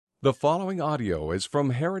The following audio is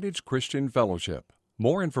from Heritage Christian Fellowship.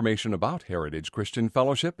 More information about Heritage Christian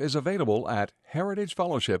Fellowship is available at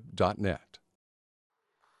heritagefellowship.net.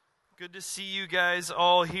 Good to see you guys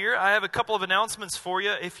all here. I have a couple of announcements for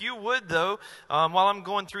you. If you would, though, while I'm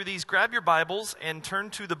going through these, grab your Bibles and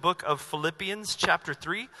turn to the book of Philippians chapter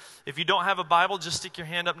 3. If you don't have a Bible, just stick your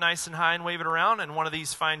hand up nice and high and wave it around, and one of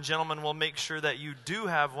these fine gentlemen will make sure that you do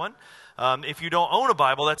have one. If you don't own a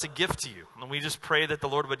Bible, that's a gift to you. And we just pray that the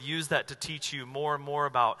Lord would use that to teach you more and more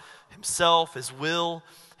about Himself, His will,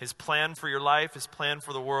 His plan for your life, His plan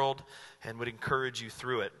for the world, and would encourage you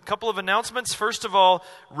through it. A couple of announcements. First of all,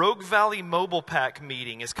 Rogue Valley Mobile Pack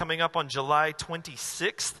meeting is coming up on July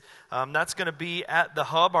 26th. That's going to be at the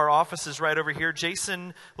Hub. Our office is right over here.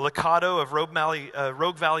 Jason Liccato of Rogue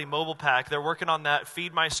Valley Mobile Pack, they're working on that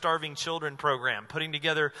Feed My Starving Children program, putting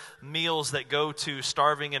together meals that go to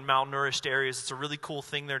starving and malnourished areas. It's a really cool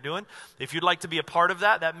thing they're doing. If you'd like to be a part of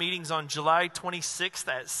that, that meeting's on July 26th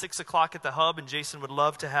at 6 o'clock at the Hub, and Jason would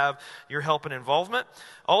love to have your help and involvement.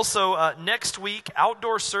 Also, next week,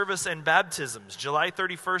 outdoor service and baptisms. July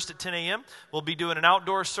 31st at 10 a.m. We'll be doing an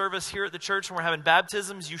outdoor service here at the church, and we're having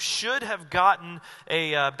baptisms. You should have gotten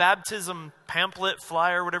a baptism pamphlet,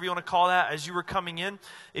 flyer, whatever you want to call that, as you were coming in.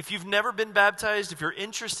 If you've never been baptized, if you're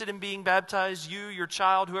interested in being baptized, you, your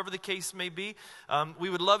child, whoever the case may be, we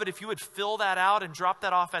would love it if you would fill that out and drop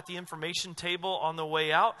that off at the information table on the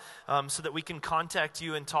way out so that we can contact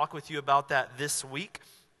you and talk with you about that this week.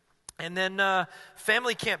 And then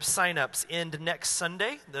family camp signups end next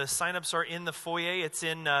Sunday. The signups are in the foyer. It's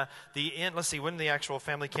in let's see, when the actual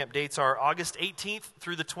family camp dates are, August 18th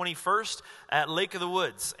through the 21st at Lake of the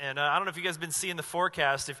Woods. And I don't know if you guys have been seeing the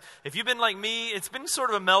forecast. If you've been like me, it's been sort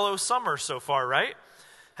of a mellow summer so far, right?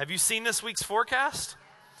 Have you seen this week's forecast?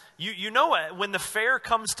 You know when the fair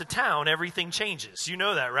comes to town, everything changes. You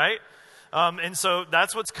know that, right? And so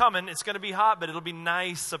that's what's coming. It's going to be hot, but it'll be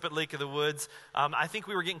nice up at Lake of the Woods. I think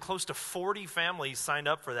we were getting close to 40 families signed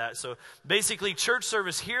up for that. So basically, church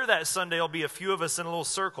service here that Sunday will be a few of us in a little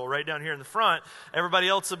circle right down here in the front. Everybody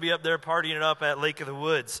else will be up there partying it up at Lake of the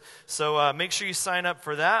Woods. So make sure you sign up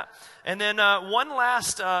for that. And then one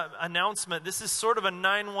last announcement. This is sort of a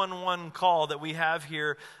 911 call that we have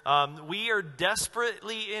here. We are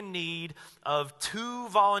desperately in need of 2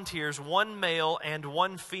 volunteers, 1 male and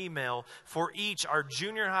 1 female, for each our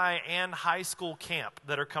junior high and high school camp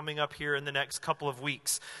that are coming up here in the next couple of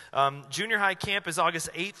weeks. Junior high camp is August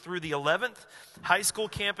 8th through the 11th. High school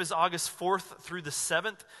camp is August 4th through the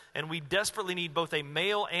 7th. And we desperately need both a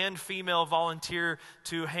male and female volunteer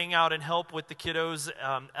to hang out and help with the kiddos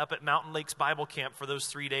up at Mountain Lakes Bible Camp for those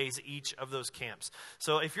 3 days, each of those camps.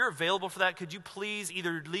 So if you're available for that, could you please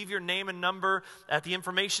either leave your name and number at the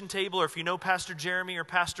information table, or if you know Pastor Jeremy or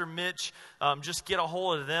Pastor Mitch, just get a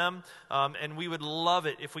hold of them. And we would love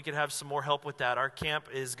it if we could have some more help with that. Our camp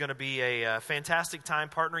is going to be a fantastic time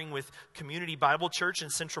partnering with Community Bible Church in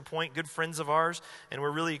Central Point, good friends of ours, and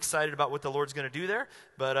we're really excited about what the Lord's going to do there.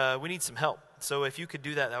 But we need some help. So if you could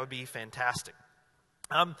do that, that would be fantastic.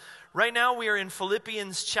 Right now we are in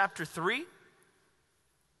Philippians chapter 3.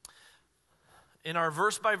 In our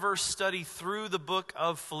verse-by-verse study through the book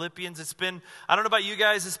of Philippians, it's been, I don't know about you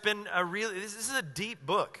guys, this is a deep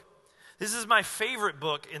book. This is my favorite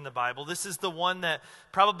book in the Bible. This is the one that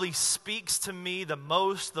probably speaks to me the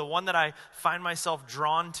most, the one that I find myself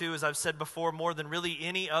drawn to, as I've said before, more than really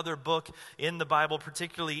any other book in the Bible,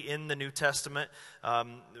 particularly in the New Testament,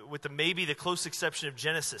 with maybe the close exception of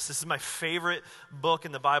Genesis. This is my favorite book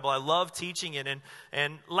in the Bible. I love teaching it.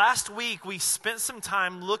 And last week, we spent some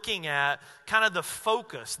time looking at kind of the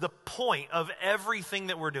focus, the point of everything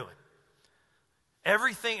that we're doing.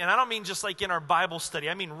 Everything, and I don't mean just like in our Bible study.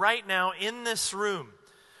 I mean right now in this room,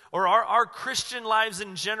 or our Christian lives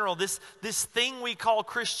in general, this thing we call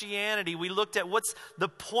Christianity. We looked at what's the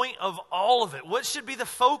point of all of it. What should be the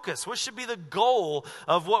focus? What should be the goal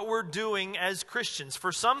of what we're doing as Christians?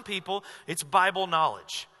 For some people, it's Bible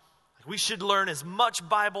knowledge. We should learn as much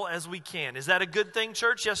Bible as we can. Is that a good thing,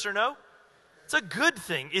 church? Yes or no? It's a good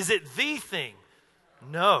thing. Is it the thing?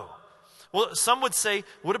 No. Well, some would say,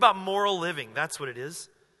 what about moral living? That's what it is.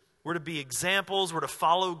 We're to be examples. We're to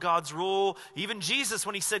follow God's rule. Even Jesus,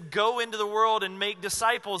 when he said, go into the world and make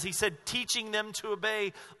disciples, he said, teaching them to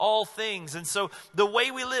obey all things. And so the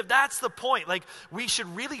way we live, that's the point. Like, we should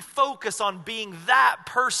really focus on being that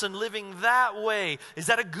person, living that way. Is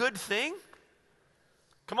that a good thing?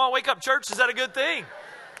 Come on, wake up, church. Is that a good thing?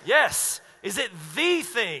 Yes. Is it the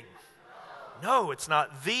thing? No, it's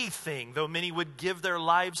not the thing, though many would give their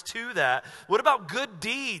lives to that. What about good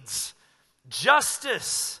deeds,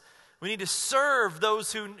 justice, We need to serve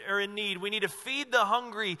those who are in need. We need to feed the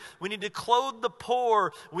hungry. We need to clothe the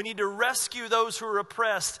poor. We need to rescue those who are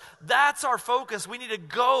oppressed. That's our focus. We need to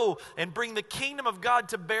go and bring the kingdom of God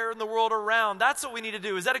to bear in the world around. That's what we need to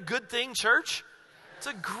do. Is that a good thing, church? It's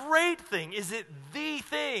a great thing. Is it the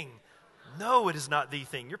thing? No, it is not the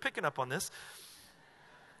thing. You're picking up on this.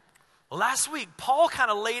 Last week, Paul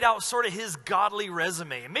kind of laid out sort of his godly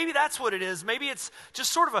resume. And maybe that's what it is. Maybe it's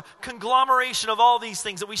just sort of a conglomeration of all these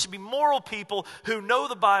things, that we should be moral people who know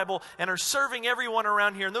the Bible and are serving everyone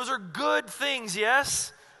around here. And those are good things,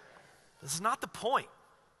 yes? This is not the point.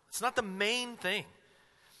 It's not the main thing.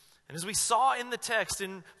 And as we saw in the text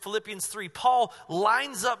in Philippians 3, Paul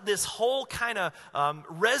lines up this whole kind of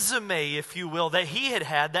resume, if you will, that he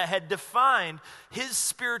had that had defined his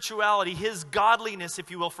spirituality, his godliness, if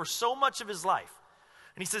you will, for so much of his life.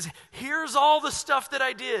 And he says, here's all the stuff that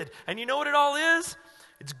I did. And you know what it all is?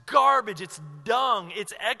 It's garbage, it's dung,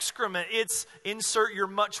 it's excrement, it's insert your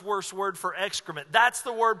much worse word for excrement. That's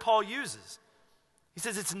the word Paul uses. He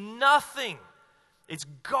says it's nothing, it's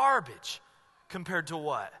garbage compared to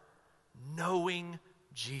what? Knowing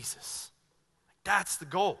Jesus. That's the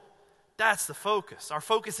goal. That's the focus. Our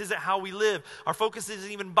focus isn't how we live. Our focus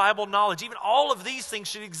isn't even Bible knowledge. Even all of these things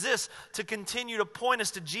should exist to continue to point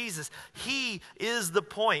us to Jesus. He is the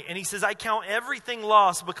point. And he says, I count everything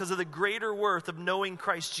lost because of the greater worth of knowing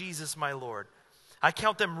Christ Jesus, my Lord. I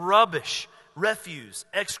count them rubbish, refuse,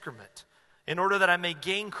 excrement, in order that I may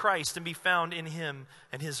gain Christ and be found in him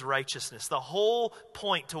and his righteousness. The whole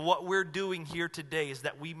point to what we're doing here today is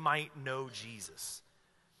that we might know Jesus.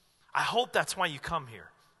 I hope that's why you come here.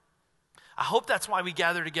 I hope that's why we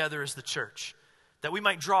gather together as the church, that we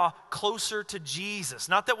might draw closer to Jesus.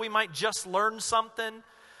 Not that we might just learn something,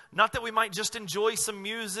 not that we might just enjoy some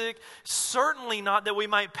music, certainly not that we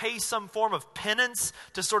might pay some form of penance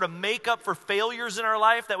to sort of make up for failures in our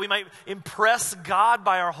life, that we might impress God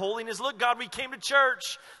by our holiness. Look, God, we came to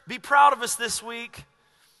church. Be proud of us this week.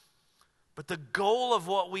 But the goal of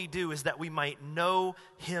what we do is that we might know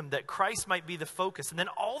him, that Christ might be the focus. And then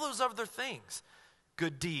all those other things,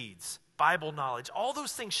 good deeds, Bible knowledge, all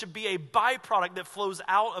those things should be a byproduct that flows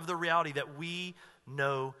out of the reality that we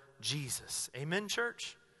know Jesus. Amen,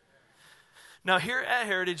 church? Now, here at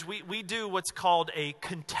Heritage, we do what's called a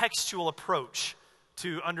contextual approach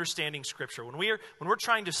to understanding Scripture. When we're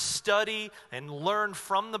trying to study and learn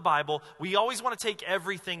from the Bible, we always want to take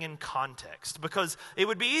everything in context, because it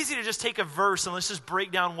would be easy to just take a verse and let's just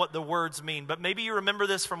break down what the words mean. But maybe you remember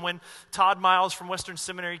this from when Todd Miles from Western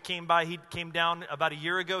Seminary came by. He came down about a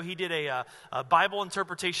year ago. He did a Bible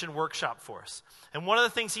interpretation workshop for us. And one of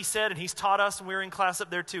the things he said, and he's taught us, and we were in class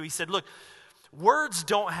up there too, he said, look, words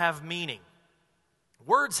don't have meaning.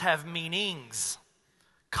 Words have meanings.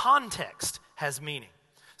 Context has meaning.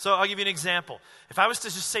 So I'll give you an example. If I was to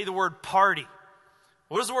just say the word party,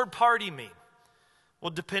 what does the word party mean? Well,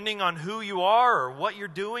 depending on who you are or what you're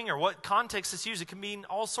doing or what context it's used, it can mean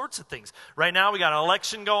all sorts of things. Right now we got an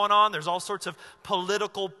election going on. There's all sorts of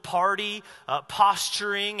political party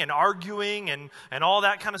posturing and arguing and all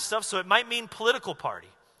that kind of stuff. So it might mean political party.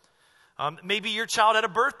 Maybe your child had a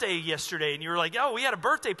birthday yesterday and you were like, oh, we had a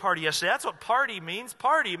birthday party yesterday. That's what party means.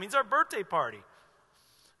 Party, it means our birthday party.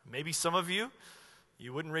 Maybe some of you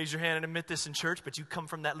wouldn't raise your hand and admit this in church, but you come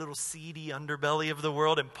from that little seedy underbelly of the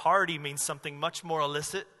world, and party means something much more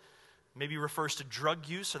illicit. Maybe refers to drug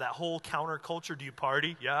use or that whole counterculture. Do you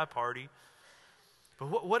party? Yeah, I party.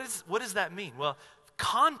 But what does that mean? Well,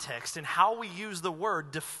 context and how we use the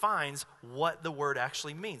word defines what the word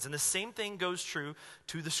actually means. And the same thing goes true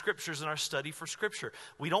to the scriptures in our study for scripture.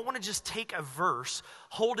 We don't want to just take a verse,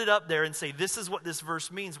 hold it up there and say, this is what this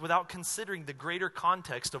verse means, without considering the greater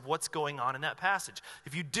context of what's going on in that passage.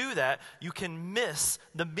 If you do that, you can miss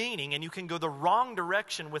the meaning and you can go the wrong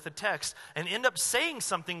direction with a text and end up saying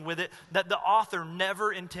something with it that the author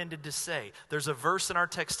never intended to say. There's a verse in our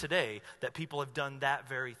text today that people have done that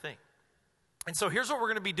very thing. And so here's what we're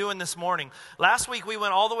going to be doing this morning. Last week we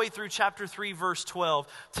went all the way through chapter 3, verse 12.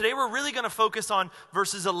 Today we're really going to focus on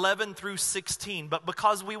verses 11 through 16. But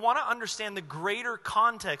because we want to understand the greater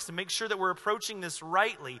context and make sure that we're approaching this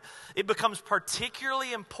rightly, it becomes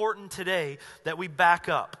particularly important today that we back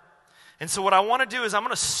up. And so what I want to do is I'm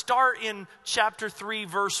going to start in chapter 3,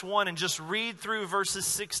 verse 1 and just read through verses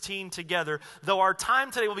 16 together. Though our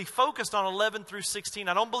time today will be focused on 11 through 16,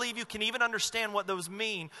 I don't believe you can even understand what those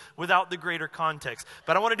mean without the greater context.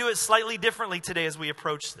 But I want to do it slightly differently today as we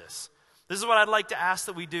approach this. This is what I'd like to ask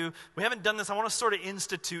that we do. We haven't done this. I want to sort of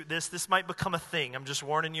institute this. This might become a thing. I'm just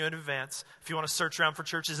warning you in advance. If you want to search around for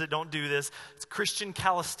churches that don't do this, it's Christian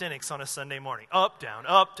calisthenics on a Sunday morning. Up, down,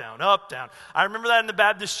 up, down, up, down. I remember that in the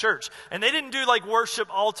Baptist church. And they didn't do like worship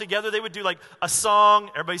all together. They would do like a song,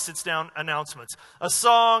 everybody sits down, announcements. A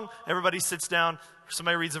song, everybody sits down,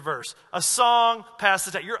 somebody reads a verse. A song, pass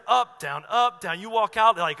the time. You're up, down, up, down. You walk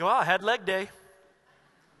out, they're like, oh, I had leg day.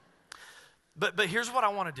 But here's what I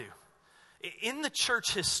want to do. In the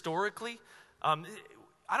church historically, I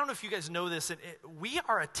don't know if you guys know this, we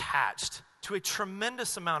are attached to a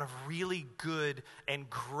tremendous amount of really good and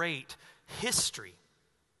great history.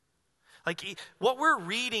 Like what we're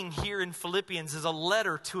reading here in Philippians is a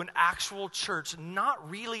letter to an actual church, not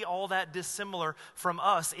really all that dissimilar from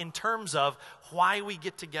us in terms of why we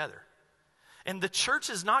get together. And the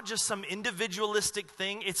church is not just some individualistic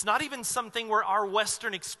thing. It's not even something where our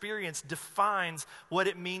Western experience defines what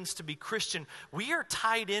it means to be Christian. We are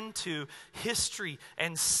tied into history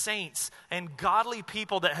and saints and godly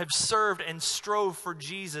people that have served and strove for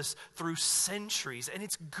Jesus through centuries. And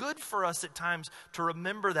it's good for us at times to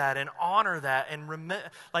remember that and honor that. And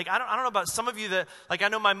I don't know about some of you that, like I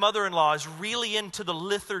know my mother-in-law is really into the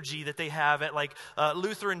liturgy that they have at like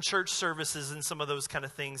Lutheran church services and some of those kind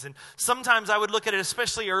of things. And sometimes I would look at it,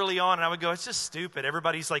 especially early on, and I would go, it's just stupid.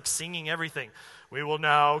 Everybody's like singing everything. We will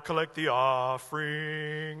now collect the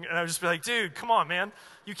offering. And I would just be like, dude, come on, man.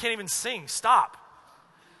 You can't even sing. Stop.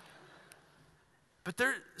 But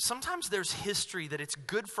sometimes there's history that it's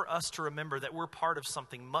good for us to remember that we're part of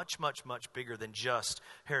something much, much, much bigger than just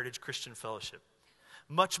Heritage Christian Fellowship.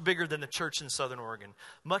 Much bigger than the church in Southern Oregon.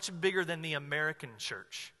 Much bigger than the American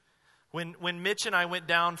church. When Mitch and I went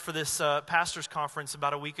down for this pastor's conference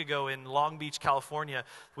about a week ago in Long Beach, California,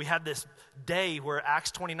 we had this day where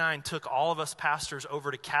Acts 29 took all of us pastors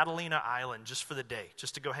over to Catalina Island just for the day,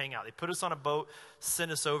 just to go hang out. They put us on a boat,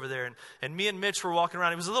 sent us over there, and me and Mitch were walking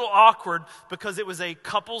around. It was a little awkward because it was a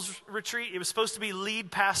couples retreat. It was supposed to be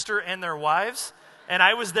lead pastor and their wives, and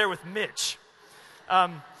I was there with Mitch.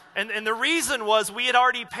 And the reason was we had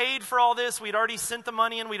already paid for all this. We'd already sent the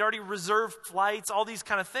money in. We'd already reserved flights, all these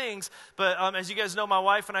kind of things. But as you guys know, my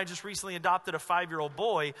wife and I just recently adopted a 5-year-old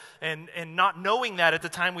boy. And not knowing that at the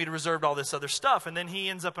time, we'd reserved all this other stuff. And then he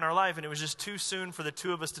ends up in our life, and it was just too soon for the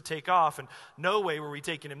two of us to take off. And no way were we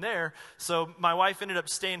taking him there. So my wife ended up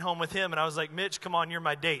staying home with him. And I was like, Mitch, come on, you're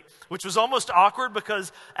my date. Which was almost awkward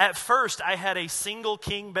because at first I had a single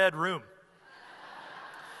king bed room.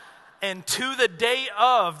 And to the day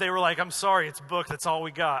of, they were like, I'm sorry, it's booked. That's all we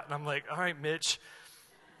got. And I'm like, all right, Mitch.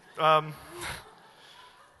 I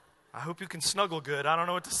hope you can snuggle good. I don't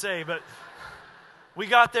know what to say, but we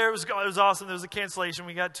got there. It was awesome. There was a cancellation.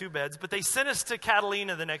 We got 2 beds. But they sent us to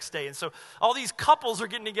Catalina the next day. And so all these couples are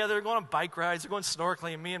getting together. They're going on bike rides. They're going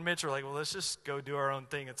snorkeling. And me and Mitch are like, well, let's just go do our own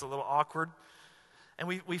thing. It's a little awkward. And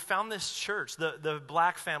we found this church, the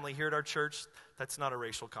black family here at our church. That's not a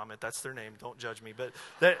racial comment. That's their name. Don't judge me. But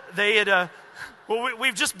they had,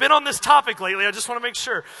 we've just been on this topic lately. I just want to make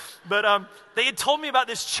sure. But they had told me about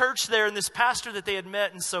this church there and this pastor that they had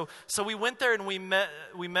met. And so we went there and we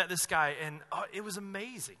met this guy. And it was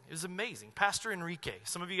amazing. It was amazing. Pastor Enrique.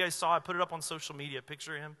 Some of you guys saw, I put it up on social media,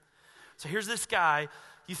 picture of him. So here's this guy.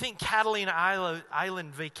 You think Catalina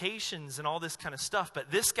Island vacations and all this kind of stuff. But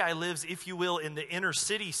this guy lives, if you will, in the inner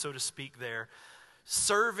city, so to speak, there.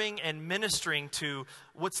 Serving and ministering to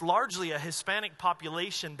what's largely a Hispanic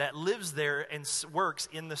population that lives there and works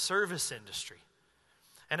in the service industry.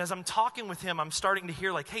 And as I'm talking with him, I'm starting to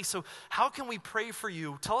hear like, hey, so how can we pray for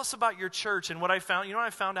you? Tell us about your church. And what I found, you know what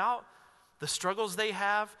I found out? The struggles they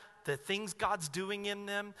have, the things God's doing in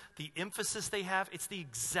them, the emphasis they have, it's the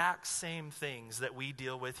exact same things that we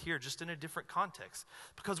deal with here, just in a different context.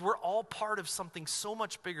 Because we're all part of something so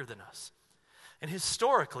much bigger than us. And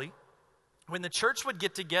historically, when the church would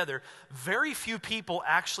get together, very few people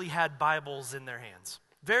actually had Bibles in their hands.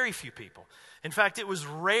 Very few people. In fact, it was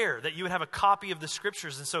rare that you would have a copy of the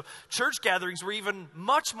scriptures. And so church gatherings were even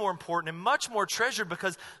much more important and much more treasured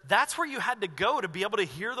because that's where you had to go to be able to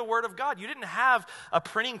hear the word of God. You didn't have a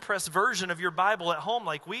printing press version of your Bible at home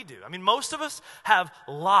like we do. I mean, most of us have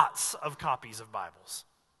lots of copies of Bibles.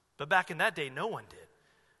 But back in that day, no one did.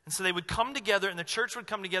 And so they would come together and the church would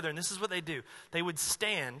come together, and this is what they do. They would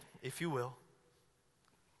stand, if you will,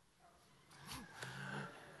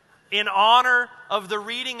 in honor of the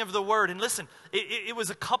reading of the word. And listen, it was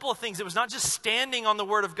a couple of things. It was not just standing on the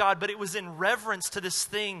word of God, but it was in reverence to this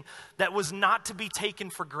thing that was not to be taken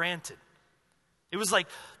for granted. It was like,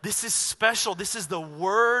 this is special. This is the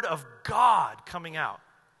word of God coming out.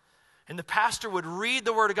 And the pastor would read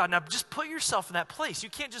the Word of God. Now, just put yourself in that place. You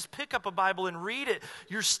can't just pick up a Bible and read it.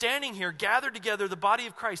 You're standing here, gathered together, the body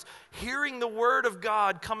of Christ, hearing the Word of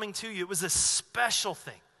God coming to you. It was a special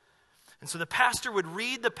thing. And so the pastor would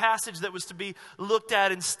read the passage that was to be looked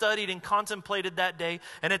at and studied and contemplated that day.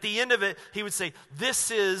 And at the end of it, he would say,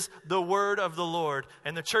 "This is the word of the Lord."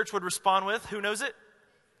 And the church would respond with, who knows it?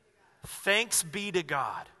 "Thanks be to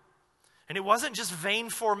God." And it wasn't just vain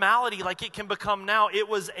formality like it can become now. It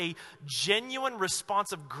was a genuine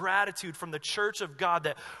response of gratitude from the church of God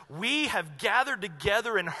that we have gathered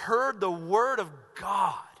together and heard the word of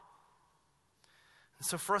God. And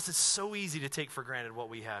so for us, it's so easy to take for granted what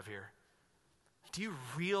we have here. Do you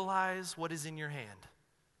realize what is in your hand?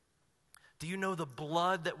 Do you know the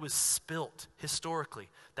blood that was spilt historically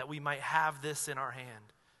that we might have this in our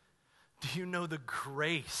hand? Do you know the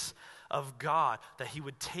grace of God that He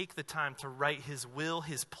would take the time to write His will,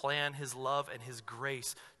 His plan, His love, and His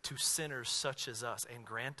grace to sinners such as us and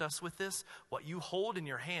grant us with this? What you hold in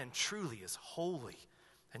your hand truly is holy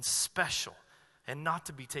and special and not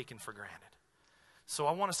to be taken for granted. So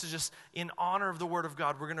I want us to just, in honor of the Word of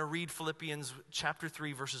God, we're going to read Philippians chapter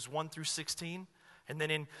 3, verses 1 through 16. And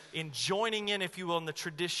then in joining in, if you will, in the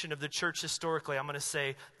tradition of the church historically, I'm going to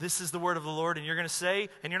say, "This is the word of the Lord." And you're going to say,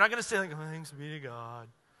 and you're not going to say, like, "Thanks be to God."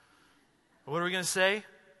 What are we going to say?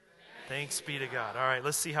 Thanks be to God. All right,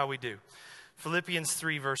 let's see how we do. Philippians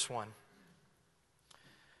 3, verse 1.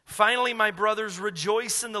 "Finally, my brothers,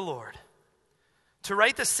 rejoice in the Lord. To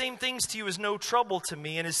write the same things to you is no trouble to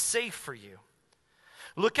me and is safe for you.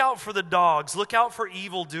 Look out for the dogs, look out for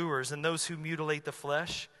evildoers and those who mutilate the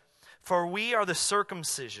flesh. For we are the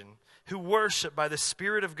circumcision who worship by the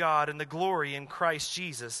Spirit of God and the glory in Christ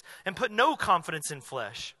Jesus and put no confidence in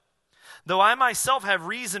flesh. Though I myself have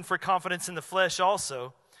reason for confidence in the flesh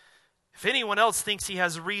also. If anyone else thinks he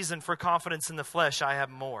has reason for confidence in the flesh, I have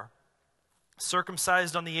more.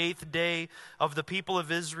 Circumcised on the 8th day of the people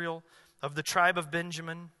of Israel, of the tribe of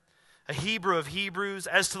Benjamin, a Hebrew of Hebrews,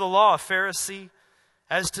 as to the law, a Pharisee,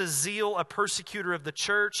 as to zeal, a persecutor of the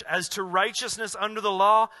church, as to righteousness under the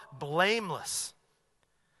law, blameless.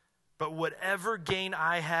 But whatever gain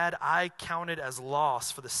I had, I counted as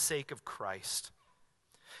loss for the sake of Christ.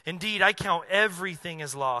 Indeed, I count everything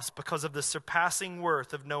as loss because of the surpassing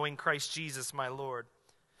worth of knowing Christ Jesus my Lord.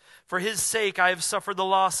 For His sake I have suffered the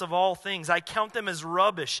loss of all things. I count them as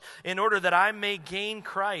rubbish in order that I may gain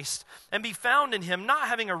Christ and be found in Him, not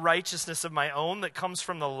having a righteousness of my own that comes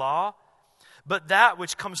from the law, but that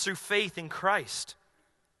which comes through faith in Christ,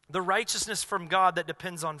 the righteousness from God that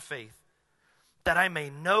depends on faith, that I may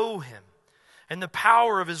know Him and the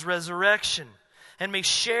power of His resurrection and may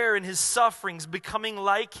share in His sufferings, becoming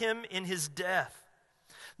like Him in His death,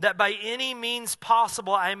 that by any means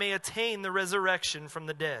possible I may attain the resurrection from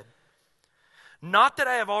the dead. Not that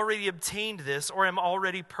I have already obtained this or am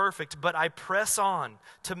already perfect, but I press on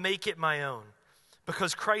to make it my own,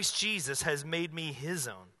 because Christ Jesus has made me His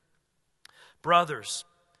own. Brothers,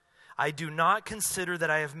 I do not consider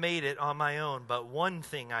that I have made it on my own, but one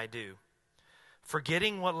thing I do.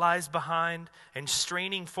 Forgetting what lies behind and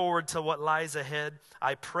straining forward to what lies ahead,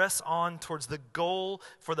 I press on towards the goal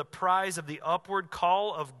for the prize of the upward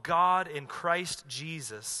call of God in Christ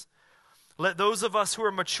Jesus. Let those of us who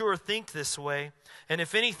are mature think this way, and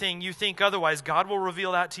if anything you think otherwise, God will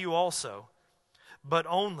reveal that to you also. But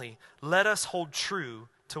only let us hold true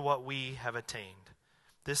to what we have attained.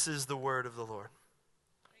 This is the word of the Lord.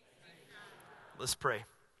 Let's pray.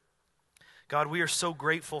 God, we are so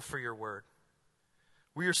grateful for your word.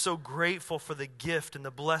 We are so grateful for the gift and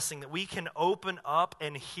the blessing that we can open up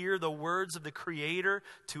and hear the words of the Creator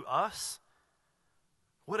to us.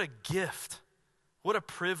 What a gift. What a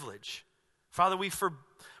privilege. Father, we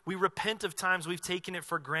repent of times we've taken it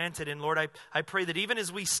for granted. And Lord, I pray that even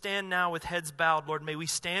as we stand now with heads bowed, Lord, may we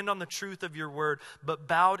stand on the truth of your word, but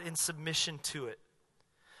bowed in submission to it.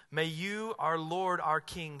 May you, our Lord, our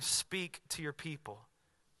King, speak to your people.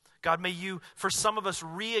 God, may you, for some of us,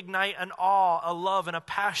 reignite an awe, a love, and a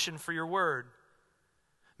passion for your word.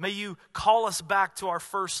 May you call us back to our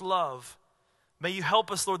first love. May you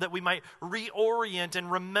help us, Lord, that we might reorient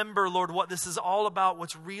and remember, Lord, what this is all about,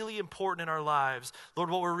 what's really important in our lives. Lord,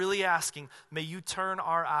 what we're really asking, may you turn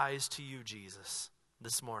our eyes to you, Jesus,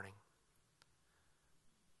 this morning.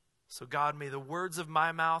 So God, may the words of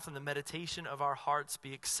my mouth and the meditation of our hearts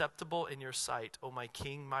be acceptable in your sight, O my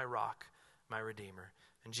King, my rock, my Redeemer.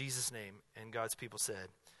 In Jesus' name, and God's people said,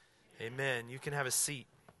 amen. You can have a seat.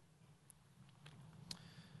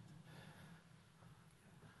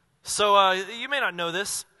 So you may not know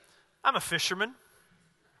this. I'm a fisherman.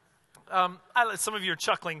 Some of you are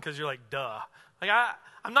chuckling because you're like, duh.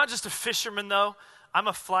 I'm not just a fisherman, though. I'm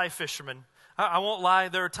a fly fisherman. I won't lie,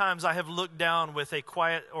 there are times I have looked down with a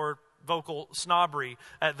quiet or vocal snobbery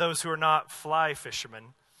at those who are not fly fishermen.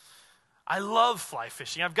 I love fly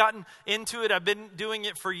fishing. I've gotten into it. I've been doing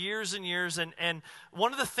it for years and years. And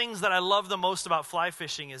one of the things that I love the most about fly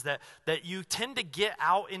fishing is that you tend to get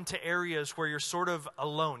out into areas where you're sort of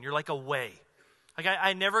alone. You're like away. Like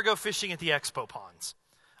I never go fishing at the expo ponds.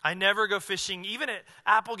 I never go fishing, even at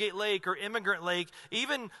Applegate Lake or Immigrant Lake,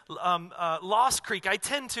 even Lost Creek. I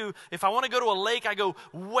tend to, if I want to go to a lake, I go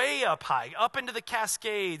way up high, up into the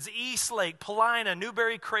Cascades, East Lake, Paulina,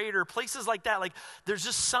 Newberry Crater, places like that. Like, there's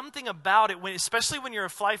just something about it, especially when you're a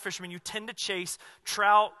fly fisherman, you tend to chase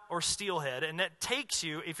trout or steelhead, and that takes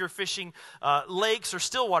you, if you're fishing lakes or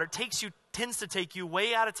stillwater, tends to take you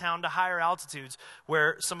way out of town to higher altitudes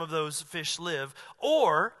where some of those fish live,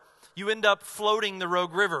 or you end up floating the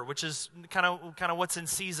Rogue River, which is kind of what's in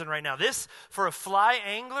season right now. This, for a fly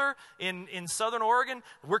angler in Southern Oregon,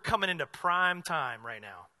 we're coming into prime time right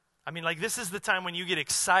now. I mean, like, this is the time when you get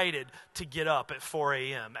excited to get up at 4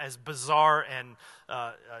 a.m., as bizarre and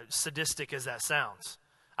sadistic as that sounds.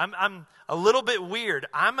 I'm a little bit weird.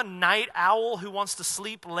 I'm a night owl who wants to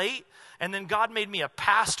sleep late, and then God made me a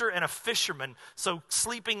pastor and a fisherman, so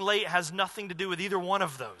sleeping late has nothing to do with either one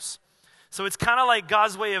of those. So it's kind of like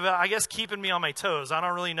God's way of, I guess, keeping me on my toes. I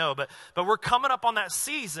don't really know. But we're coming up on that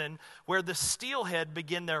season where the steelhead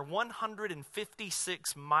begin their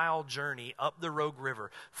 156-mile journey up the Rogue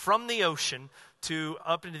River from the ocean to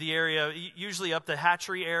up into the area, usually up the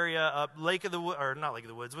hatchery area, up Lake of the Woods, or not Lake of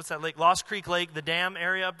the Woods, what's that lake? Lost Creek Lake, the dam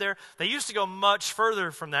area up there. They used to go much further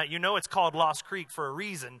from that. You know it's called Lost Creek for a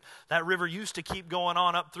reason. That river used to keep going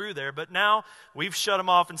on up through there, but now we've shut them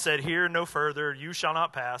off and said, here, no further, you shall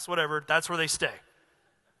not pass, whatever. That's where they stay.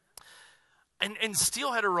 And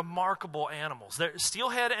steelhead are remarkable animals. They're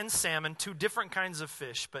steelhead and salmon, two different kinds of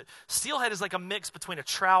fish, but steelhead is like a mix between a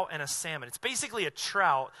trout and a salmon. It's basically a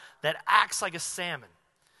trout that acts like a salmon.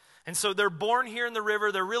 And so they're born here in the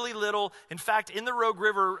river. They're really little. In fact, in the Rogue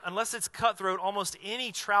River, unless it's cutthroat, almost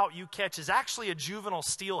any trout you catch is actually a juvenile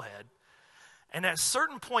steelhead. And at a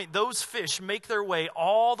certain point, those fish make their way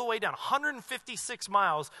all the way down, 156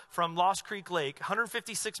 miles from Lost Creek Lake,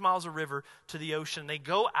 156 miles of river to the ocean. They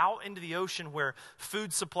go out into the ocean where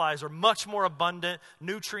food supplies are much more abundant,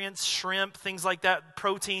 nutrients, shrimp, things like that,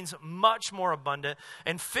 proteins, much more abundant.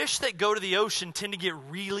 And fish that go to the ocean tend to get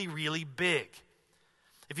really, really big.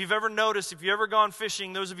 If you've ever noticed, if you've ever gone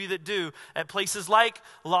fishing, those of you that do, at places like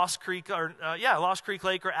Lost Creek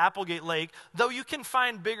Lake or Applegate Lake, though you can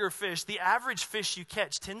find bigger fish, the average fish you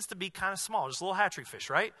catch tends to be kind of small, just little hatchery fish,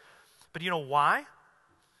 right? But you know why?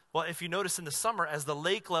 Well, if you notice in the summer, as the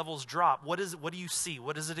lake levels drop, what do you see?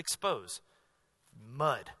 What does it expose?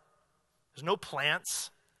 Mud. There's no plants.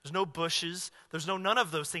 There's no bushes. There's none of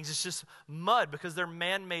those things. It's just mud because they're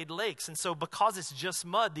man-made lakes. And so because it's just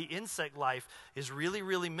mud, the insect life is really,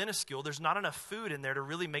 really minuscule. There's not enough food in there to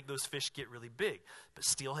really make those fish get really big. But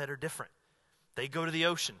steelhead are different. They go to the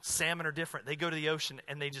ocean. Salmon are different. They go to the ocean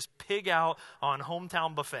and they just pig out on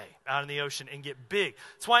hometown buffet out in the ocean and get big.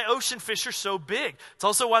 That's why ocean fish are so big. It's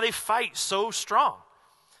also why they fight so strong.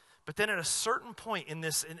 But then at a certain point in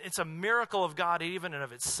this, and it's a miracle of God even in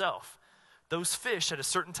of itself, those fish at a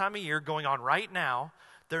certain time of year going on right now,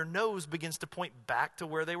 their nose begins to point back to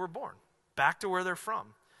where they were born, back to where they're from.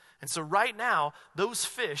 And so right now, those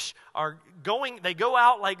fish are they go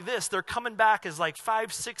out like this. They're coming back as like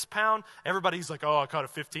 5-6 pound. Everybody's like, oh, I caught a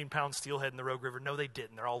 15-pound steelhead in the Rogue River. No, they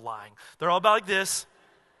didn't. They're all lying. They're all about like this.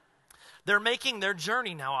 They're making their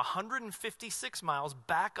journey now 156 miles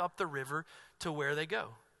back up the river to where they go.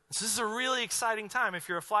 So this is a really exciting time if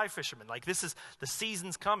you're a fly fisherman. Like, this is the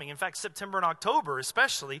season's coming. In fact, September and October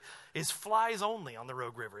especially is flies only on the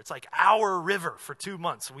Rogue River. It's like our river for 2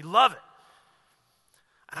 months. We love it.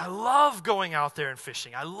 And I love going out there and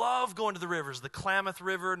fishing. I love going to the rivers, the Klamath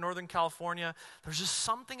River, Northern California. There's just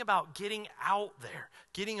something about getting out there,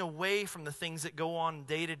 getting away from the things that go on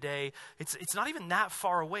day to day. It's not even that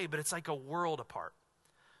far away, but it's like a world apart.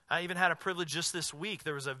 I even had a privilege just this week.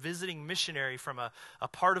 There was a visiting missionary from a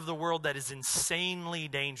part of the world that is insanely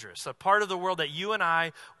dangerous, a part of the world that you and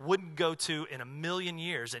I wouldn't go to in a million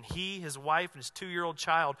years. And he, his wife, and his 2-year-old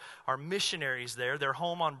child are missionaries there. They're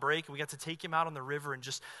home on break, and we got to take him out on the river and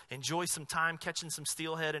just enjoy some time catching some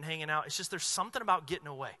steelhead and hanging out. It's just there's something about getting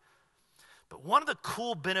away. But one of the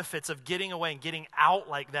cool benefits of getting away and getting out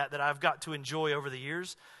like that I've got to enjoy over the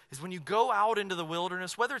years is when you go out into the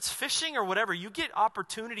wilderness, whether it's fishing or whatever, you get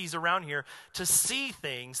opportunities around here to see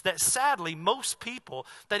things that sadly most people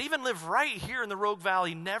that even live right here in the Rogue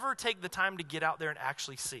Valley never take the time to get out there and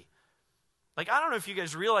actually see. Like, I don't know if you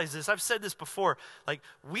guys realize this. I've said this before. Like,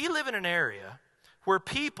 we live in an area where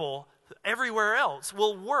people everywhere else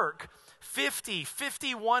will work 50,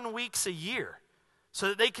 51 weeks a year so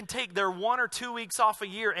that they can take their 1 or 2 weeks off a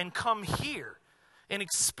year and come here and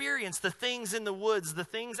experience the things in the woods, the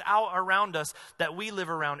things out around us that we live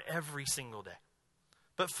around every single day.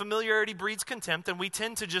 But familiarity breeds contempt, and we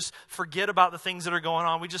tend to just forget about the things that are going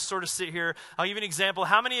on. We just sort of sit here. I'll give you an example.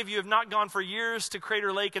 How many of you have not gone for years to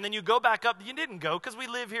Crater Lake, and then you go back up? You didn't go because we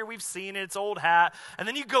live here. We've seen it. It's old hat. And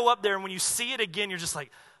then you go up there, and when you see it again, you're just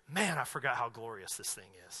like, man, I forgot how glorious this thing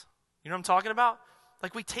is. You know what I'm talking about?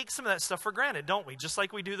 Like we take some of that stuff for granted, don't we? Just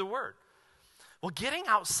like we do the Word. Well, getting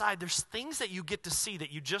outside, there's things that you get to see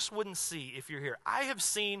that you just wouldn't see if you're here. I have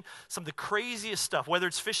seen some of the craziest stuff, whether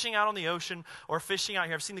it's fishing out on the ocean or fishing out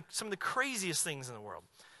here. I've seen some of the craziest things in the world,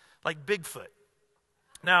 like Bigfoot.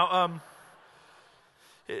 Now,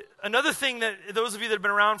 another thing that those of you that have been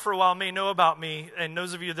around for a while may know about me, and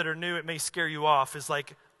those of you that are new, it may scare you off, is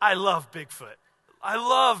like, I love Bigfoot. I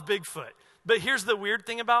love Bigfoot. But here's the weird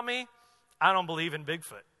thing about me. I don't believe in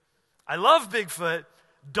Bigfoot. I love Bigfoot.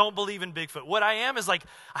 Don't believe in Bigfoot. What I am is like,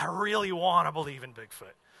 I really want to believe in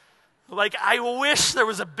Bigfoot. Like, I wish there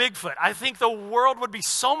was a Bigfoot. I think the world would be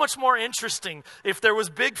so much more interesting if there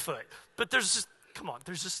was Bigfoot. But there's just, come on,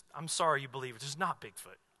 I'm sorry you believe it. There's not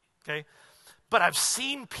Bigfoot, okay? But I've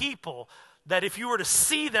seen people that if you were to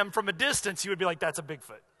see them from a distance, you would be like, that's a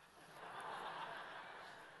Bigfoot.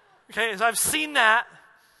 Okay, so I've seen that.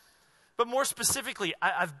 But more specifically,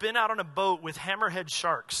 I've been out on a boat with hammerhead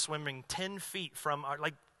sharks swimming 10 feet from our,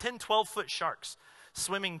 like 10, 12-foot sharks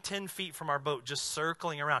swimming 10 feet from our boat, just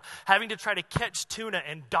circling around, having to try to catch tuna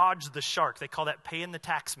and dodge the shark. They call that paying the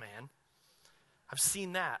tax man. I've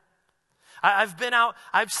seen that. I've been out,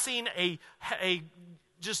 I've seen a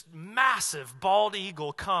just massive bald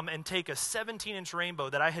eagle come and take a 17-inch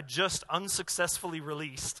rainbow that I had just unsuccessfully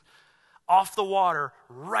released off the water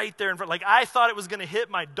right there in front. Like, I thought it was going to hit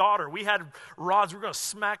my daughter. We had rods. We were going to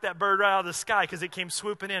smack that bird right out of the sky because it came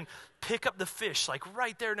swooping in, pick up the fish, like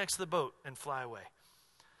right there next to the boat and fly away.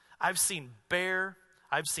 I've seen bear.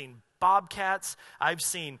 I've seen bobcats. I've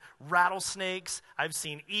seen rattlesnakes. I've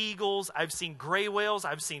seen eagles. I've seen gray whales.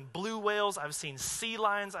 I've seen blue whales. I've seen sea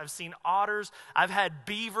lions. I've seen otters. I've had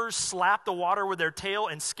beavers slap the water with their tail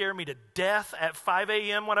and scare me to death at 5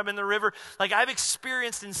 a.m. when I'm in the river. Like, I've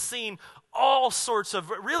experienced and seen all sorts of,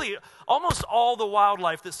 really, almost all the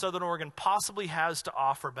wildlife that Southern Oregon possibly has to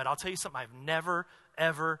offer. But I'll tell you something I've never,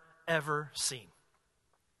 ever, ever seen.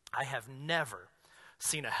 I have never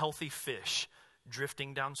seen a healthy fish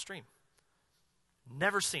drifting downstream.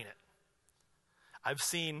 Never seen it. I've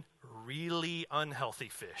seen really unhealthy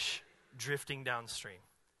fish drifting downstream.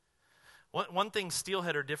 One thing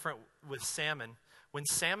steelhead are different with salmon. When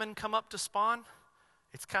salmon come up to spawn,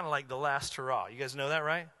 it's kind of like the last hurrah. You guys know that,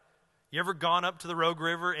 right? You ever gone up to the Rogue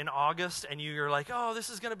River in August and you're like, oh, this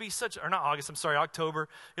is going to be October.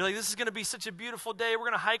 You're like, this is going to be such a beautiful day. We're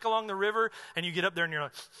going to hike along the river. And you get up there and you're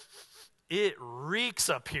like, it reeks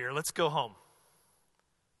up here. Let's go home.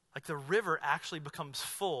 Like, the river actually becomes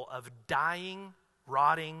full of dying,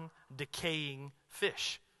 rotting, decaying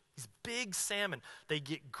fish. These big salmon, they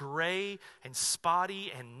get gray and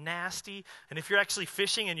spotty and nasty. And if you're actually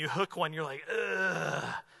fishing and you hook one, you're like, ugh,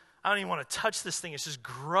 I don't even want to touch this thing. It's just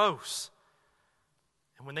gross.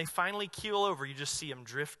 And when they finally keel over, you just see them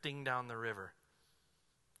drifting down the river.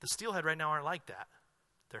 The steelhead right now aren't like that.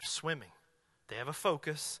 They're swimming. They have a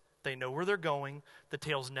focus. They know where they're going. The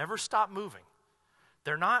tails never stop moving.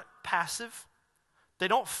 They're not passive. They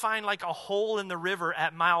don't find like a hole in the river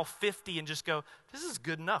at mile 50 and just go, this is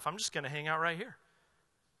good enough. I'm just going to hang out right here.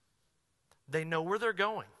 They know where they're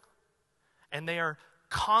going. And they are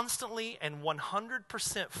constantly and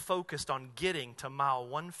 100% focused on getting to mile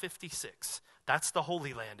 156. That's the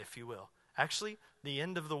Holy Land, if you will. Actually, the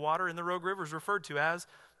end of the water in the Rogue River is referred to as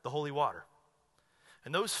the Holy Water.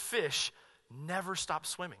 And those fish never stop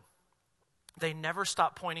swimming. They never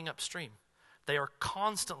stop pointing upstream. They are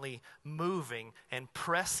constantly moving and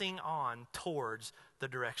pressing on towards the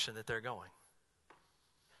direction that they're going.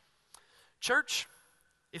 Church,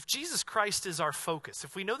 if Jesus Christ is our focus,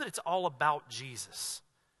 if we know that it's all about Jesus,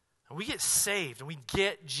 and we get saved and we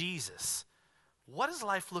get Jesus, what does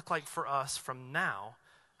life look like for us from now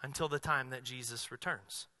until the time that Jesus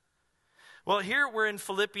returns? Well, here we're in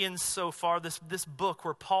Philippians so far, this book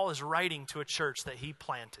where Paul is writing to a church that he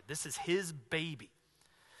planted. This is his baby.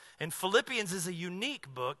 And Philippians is a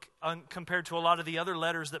unique book compared to a lot of the other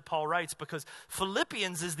letters that Paul writes, because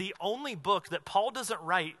Philippians is the only book that Paul doesn't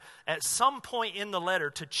write at some point in the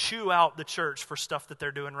letter to chew out the church for stuff that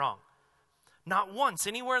they're doing wrong. Not once,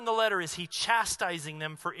 anywhere in the letter is he chastising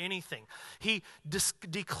them for anything. He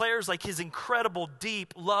declares like his incredible,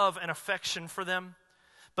 deep love and affection for them.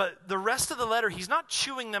 But the rest of the letter, he's not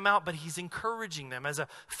chewing them out, but he's encouraging them. As a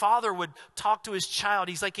father would talk to his child,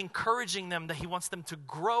 he's like encouraging them that he wants them to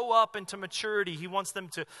grow up into maturity. He wants them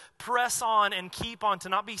to press on and keep on, to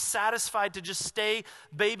not be satisfied to just stay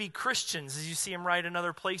baby Christians, as you see him write in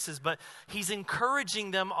other places. But he's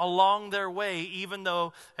encouraging them along their way, even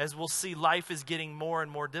though, as we'll see, life is getting more and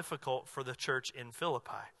more difficult for the church in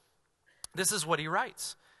Philippi. This is what he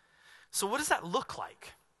writes. So what does that look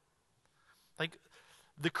like? Like,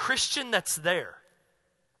 the Christian that's there,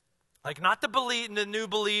 like not the new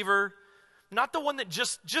believer, not the one that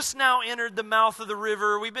just now entered the mouth of the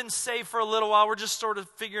river. We've been saved for a little while. We're just sort of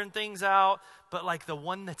figuring things out. But like the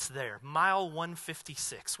one that's there, mile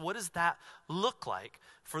 156. What does that look like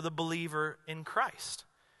for the believer in Christ?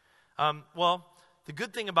 Well, the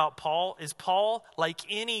good thing about Paul is Paul, like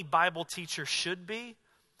any Bible teacher should be,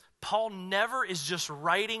 Paul never is just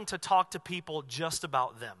writing to talk to people just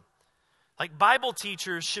about them. Like Bible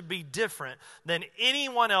teachers should be different than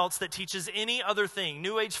anyone else that teaches any other thing.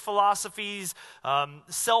 New Age philosophies,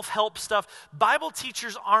 self-help stuff. Bible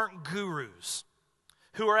teachers aren't gurus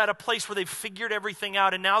who are at a place where they've figured everything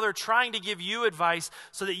out and now they're trying to give you advice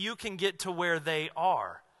so that you can get to where they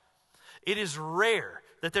are. It is rare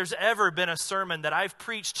that there's ever been a sermon that I've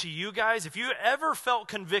preached to you guys. If you ever felt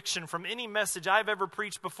conviction from any message I've ever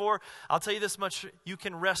preached before, I'll tell you this much, you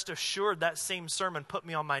can rest assured that same sermon put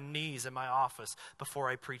me on my knees in my office before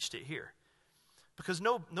I preached it here. Because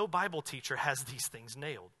no Bible teacher has these things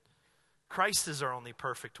nailed. Christ is our only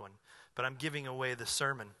perfect one, but I'm giving away the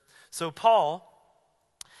sermon. So Paul,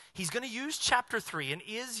 he's going to use chapter 3 and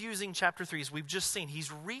is using chapter 3 as we've just seen.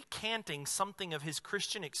 He's recanting something of his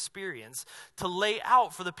Christian experience to lay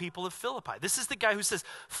out for the people of Philippi. This is the guy who says,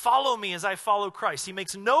 follow me as I follow Christ. He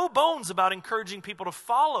makes no bones about encouraging people to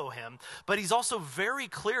follow him, but he's also very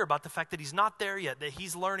clear about the fact that he's not there yet, that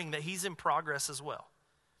he's learning, that he's in progress as well.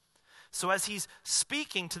 So as he's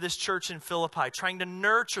speaking to this church in Philippi, trying to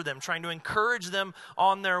nurture them, trying to encourage them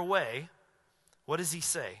on their way, what does he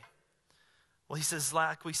say? Well, he says,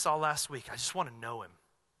 like we saw last week, I just want to know him.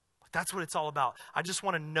 That's what it's all about. I just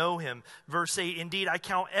want to know him. Verse 8, indeed, I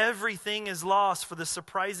count everything as loss for the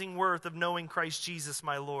surprising worth of knowing Christ Jesus,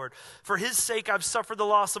 my Lord. For his sake, I've suffered the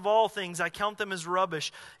loss of all things. I count them as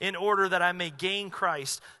rubbish in order that I may gain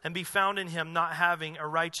Christ and be found in him, not having a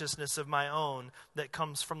righteousness of my own that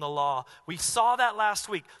comes from the law. We saw that last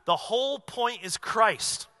week. The whole point is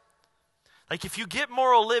Christ. Like if you get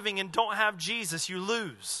moral living and don't have Jesus, you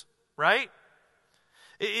lose, right?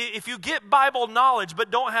 If you get Bible knowledge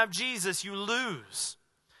but don't have Jesus, you lose.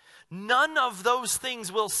 None of those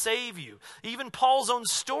things will save you. Even Paul's own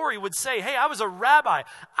story would say, hey, I was a rabbi.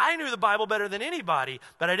 I knew the Bible better than anybody,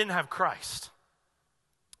 but I didn't have Christ.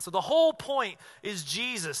 So the whole point is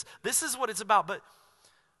Jesus. This is what it's about. But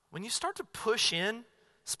when you start to push in,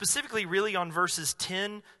 specifically really on verses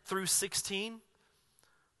 10 through 16,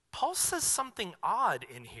 Paul says something odd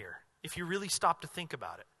in here, if you really stop to think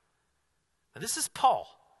about it. Now, this is Paul.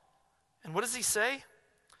 And what does he say?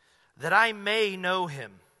 That I may know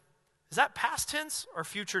him. Is that past tense or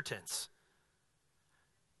future tense?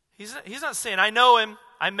 He's not saying, I know him.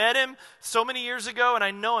 I met him so many years ago and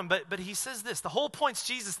I know him. But he says this. The whole point's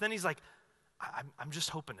Jesus. Then he's like, I'm just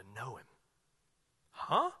hoping to know him.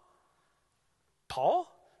 Huh? Paul?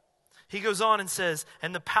 He goes on and says,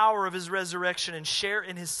 and the power of his resurrection and share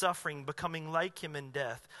in his suffering, becoming like him in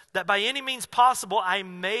death, that by any means possible I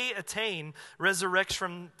may attain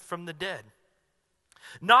resurrection from the dead.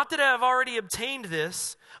 Not that I have already obtained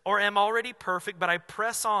this or am already perfect, but I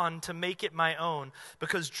press on to make it my own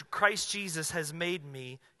because Christ Jesus has made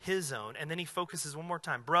me his own. And then he focuses one more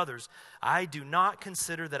time. Brothers, I do not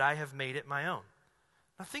consider that I have made it my own.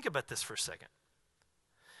 Now think about this for a second.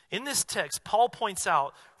 In this text, Paul points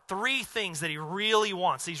out 3 things that he really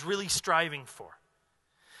wants, he's really striving for.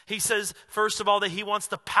 He says, first of all, that he wants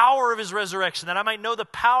the power of his resurrection, that I might know the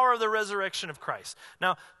power of the resurrection of Christ.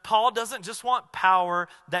 Now, Paul doesn't just want power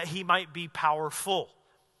that he might be powerful.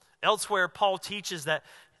 Elsewhere, Paul teaches that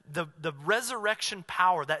the resurrection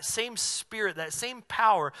power, that same spirit, that same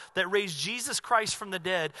power that raised Jesus Christ from the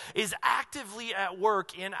dead is actively at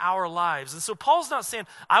work in our lives. And so Paul's not saying,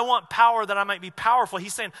 I want power that I might be powerful.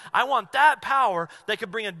 He's saying, I want that power that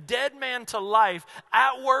could bring a dead man to life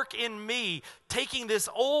at work in me, taking this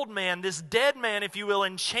old man, this dead man, if you will,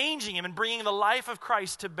 and changing him and bringing the life of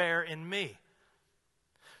Christ to bear in me.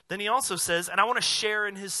 Then he also says, and I want to share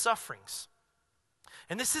in his sufferings.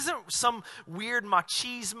 And this isn't some weird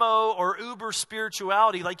machismo or uber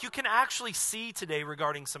spirituality like you can actually see today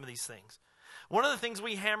regarding some of these things. One of the things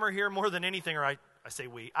we hammer here more than anything, or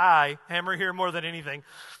I hammer here more than anything,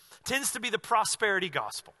 tends to be the prosperity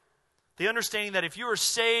gospel. The understanding that if you are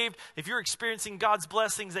saved, if you're experiencing God's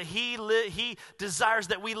blessings, that He desires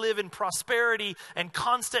that we live in prosperity and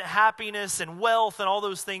constant happiness and wealth and all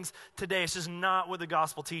those things today. It's just not what the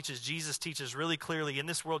gospel teaches. Jesus teaches really clearly, in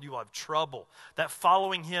this world you will have trouble. That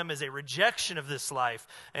following Him is a rejection of this life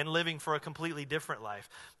and living for a completely different life.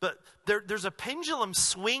 But there's a pendulum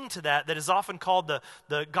swing to that is often called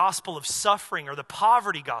the gospel of suffering, or the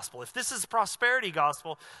poverty gospel. If this is prosperity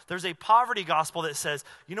gospel, there's a poverty gospel that says,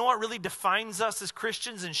 you know what really defines us as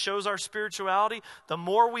Christians and shows our spirituality? The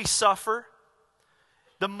more we suffer,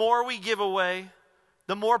 the more we give away,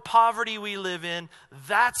 the more poverty we live in,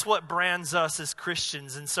 that's what brands us as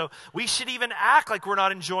Christians. And so we should even act like we're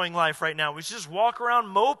not enjoying life right now. We should just walk around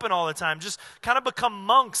moping all the time, just kind of become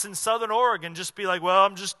monks in Southern Oregon, just be like, well,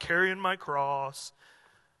 I'm just carrying my cross.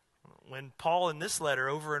 When Paul in this letter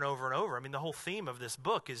over and over and over, I mean, the whole theme of this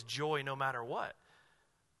book is joy no matter what.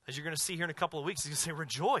 As you're going to see here in a couple of weeks, he's going to say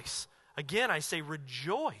rejoice. Again, I say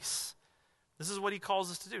rejoice. This is what he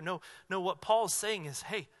calls us to do. No, what Paul is saying is,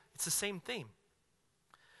 hey, it's the same theme.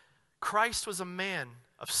 Christ was a man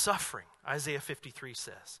of suffering, Isaiah 53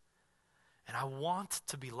 says. And I want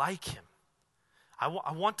to be like him.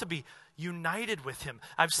 I want to be united with him.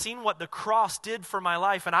 I've seen what the cross did for my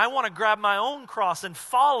life, and I want to grab my own cross and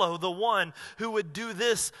follow the one who would do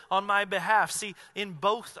this on my behalf. See, in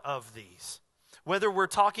both of these, whether we're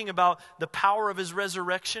talking about the power of his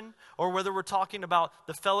resurrection or whether we're talking about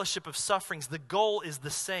the fellowship of sufferings, the goal is the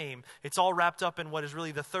same. It's all wrapped up in what is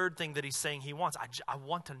really the third thing that he's saying he wants. I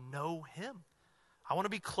want to know him. I want to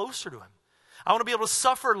be closer to him. I want to be able to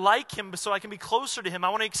suffer like him so I can be closer to him. I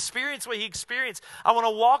want to experience what he experienced. I want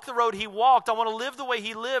to walk the road he walked. I want to live the way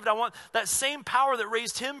he lived. I want that same power that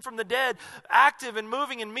raised him from the dead active and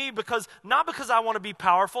moving in me, not because I want to be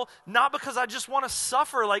powerful, not because I just want to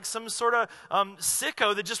suffer like some sort of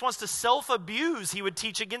sicko that just wants to self-abuse. He would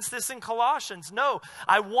teach against this in Colossians. No,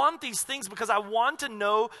 I want these things because I want to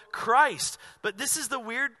know Christ. But this is the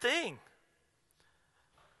weird thing.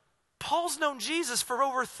 Paul's known Jesus for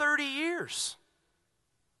over 30 years.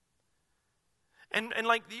 And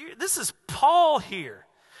like, this is Paul here.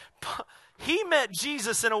 He met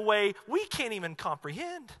Jesus in a way we can't even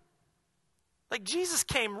comprehend. Like, Jesus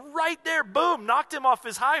came right there, boom, knocked him off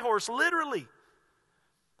his high horse, literally.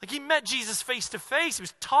 Like, he met Jesus face to face. He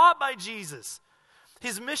was taught by Jesus.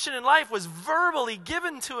 His mission in life was verbally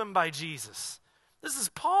given to him by Jesus. This is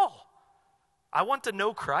Paul. I want to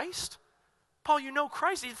know Christ. Paul, you know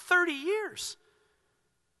Christ. He had 30 years.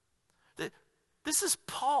 This is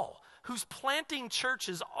Paul, who's planting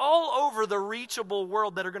churches all over the reachable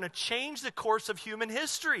world that are going to change the course of human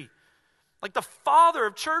history. Like the father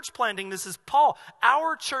of church planting, this is Paul.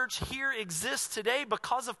 Our church here exists today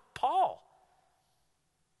because of Paul.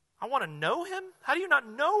 I want to know him? How do you not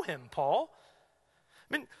know him, Paul?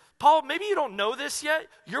 I mean, Paul, maybe you don't know this yet.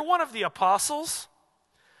 You're one of the apostles.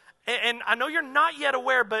 And I know you're not yet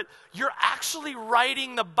aware, but you're actually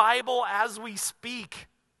writing the Bible as we speak.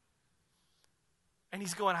 And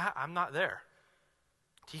he's going, I'm not there.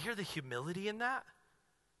 Do you hear the humility in that?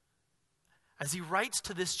 As he writes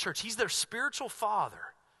to this church, he's their spiritual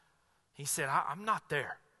father. He said, I'm not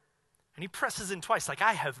there. And he presses in twice, like,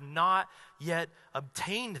 I have not yet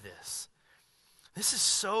obtained this. This is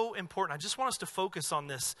so important. I just want us to focus on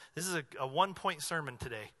this. This is a one-point sermon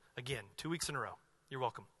today. Again, 2 weeks in a row. You're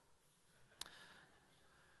welcome.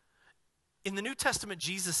 In the New Testament,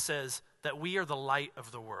 Jesus says that we are the light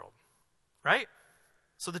of the world, right?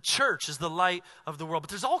 So the church is the light of the world, but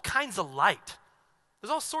there's all kinds of light. There's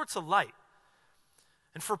all sorts of light.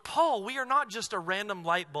 And for Paul, we are not just a random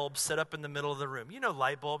light bulb set up in the middle of the room. You know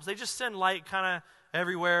light bulbs, they just send light kind of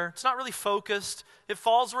everywhere. It's not really focused. It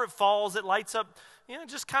falls where it falls. It lights up,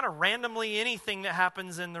 just kind of randomly anything that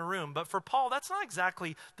happens in the room. But for Paul, that's not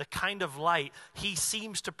exactly the kind of light he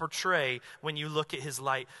seems to portray when you look at his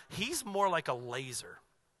light. He's more like a laser.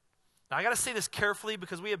 Now, I got to say this carefully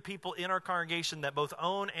because we have people in our congregation that both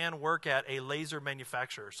own and work at a laser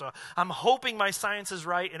manufacturer. So I'm hoping my science is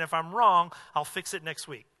right, and if I'm wrong, I'll fix it next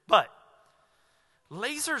week. But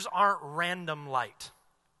lasers aren't random light.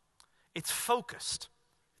 It's focused.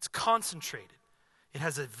 It's concentrated. It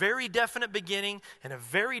has a very definite beginning and a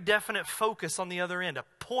very definite focus on the other end, a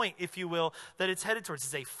point, if you will, that it's headed towards.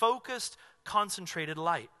 It's a focused, concentrated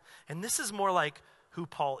light. And this is more like who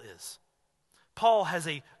Paul is. Paul has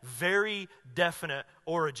a very definite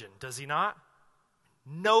origin, does he not?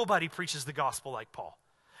 Nobody preaches the gospel like Paul.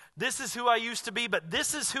 This is who I used to be, but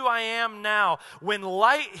this is who I am now. When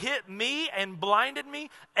light hit me and blinded me,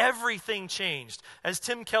 everything changed. As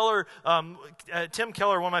Tim Keller, one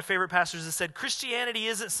of my favorite pastors, has said, Christianity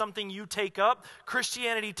isn't something you take up.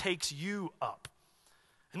 Christianity takes you up.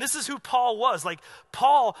 And this is who Paul was. Like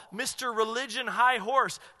Paul, Mr. Religion High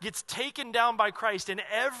Horse, gets taken down by Christ and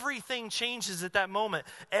everything changes at that moment.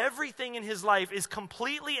 Everything in his life is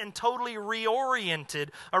completely and totally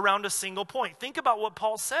reoriented around a single point. Think about what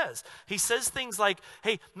Paul says. He says things like,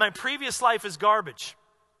 hey, my previous life is garbage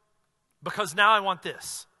because now I want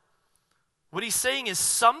this. What he's saying is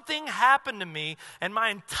something happened to me and my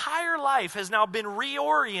entire life has now been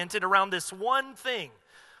reoriented around this one thing.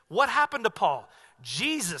 What happened to Paul?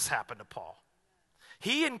 Jesus happened to Paul.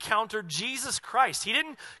 He encountered Jesus Christ. He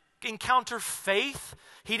didn't encounter faith.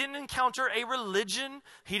 He didn't encounter a religion.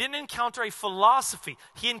 He didn't encounter a philosophy.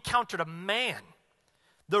 He encountered a man,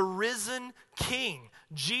 the risen King,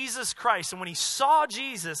 Jesus Christ. And when he saw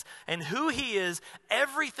Jesus and who he is,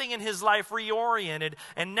 everything in his life reoriented.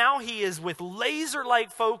 And now he is with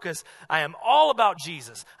laser-like focus. I am all about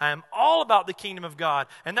Jesus. I am all about the kingdom of God.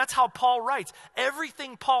 And that's how Paul writes.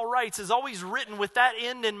 Everything Paul writes is always written with that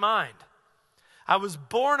end in mind. I was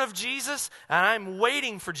born of Jesus, and I'm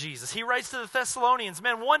waiting for Jesus. He writes to the Thessalonians,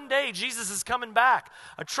 man, one day Jesus is coming back.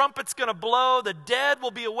 A trumpet's going to blow. The dead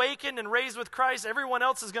will be awakened and raised with Christ. Everyone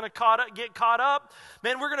else is going to get caught up.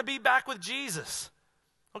 Man, we're going to be back with Jesus.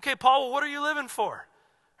 Okay, Paul, well, what are you living for?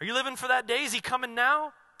 Are you living for that day? Is he coming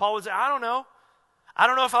now? Paul would say, I don't know. I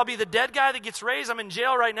don't know if I'll be the dead guy that gets raised. I'm in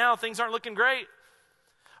jail right now. Things aren't looking great.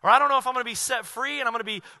 Or I don't know if I'm going to be set free and I'm going to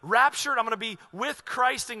be raptured. I'm going to be with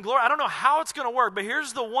Christ in glory. I don't know how it's going to work, but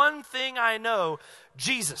here's the one thing I know.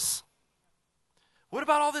 Jesus. What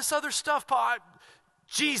about all this other stuff, Paul?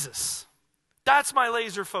 Jesus. That's my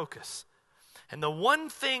laser focus. And the one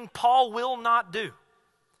thing Paul will not do,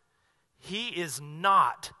 he is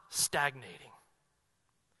not stagnating.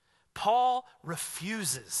 Paul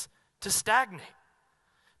refuses to stagnate.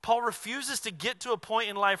 Paul refuses to get to a point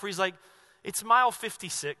in life where he's like, it's mile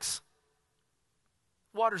 56.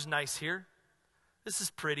 Water's nice here. This is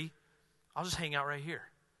pretty. I'll just hang out right here.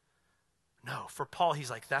 No, for Paul, he's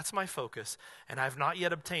like, that's my focus, and I've not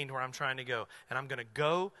yet obtained where I'm trying to go. And I'm going to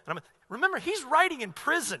go. Remember, he's writing in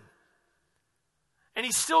prison. And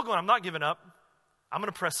he's still going, I'm not giving up. I'm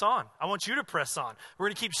going to press on. I want you to press on. We're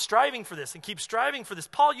going to keep striving for this and keep striving for this.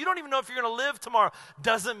 Paul, you don't even know if you're going to live tomorrow.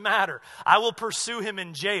 Doesn't matter. I will pursue him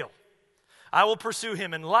in jail. I will pursue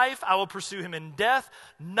him in life. I will pursue him in death.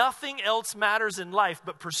 Nothing else matters in life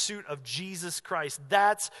but pursuit of Jesus Christ.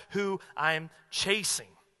 That's who I'm chasing.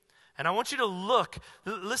 And I want you to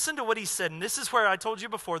listen to what he said. And this is where I told you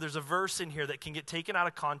before, there's a verse in here that can get taken out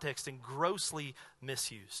of context and grossly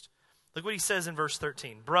misused. Look what he says in verse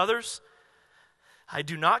 13. Brothers, I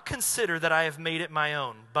do not consider that I have made it my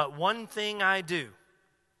own, but one thing I do,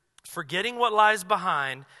 forgetting what lies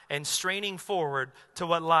behind and straining forward to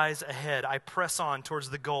what lies ahead, I press on towards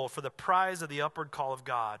the goal for the prize of the upward call of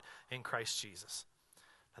God in Christ Jesus.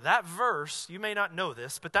 Now, that verse, you may not know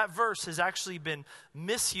this, but that verse has actually been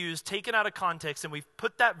misused, taken out of context, and we've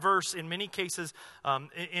put that verse in many cases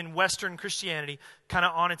in Western Christianity kind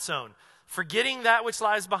of on its own. Forgetting that which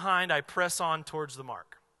lies behind, I press on towards the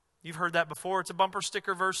mark. You've heard that before. It's a bumper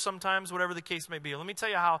sticker verse sometimes, whatever the case may be. Let me tell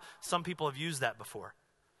you how some people have used that before.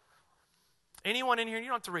 Anyone in here, you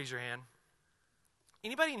don't have to raise your hand.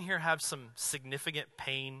 Anybody in here have some significant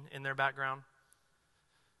pain in their background?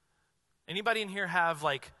 Anybody in here have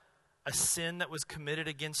like a sin that was committed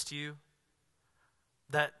against you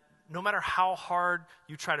that no matter how hard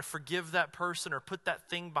you try to forgive that person or put that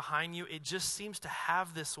thing behind you, it just seems to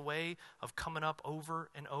have this way of coming up over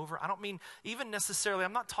and over? I don't mean even necessarily,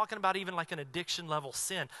 I'm not talking about even like an addiction level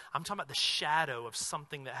sin. I'm talking about the shadow of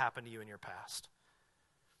something that happened to you in your past.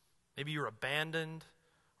 Maybe you were abandoned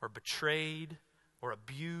or betrayed or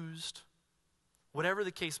abused, whatever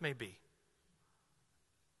the case may be.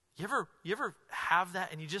 You ever have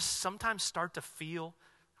that and you just sometimes start to feel,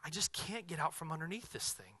 I just can't get out from underneath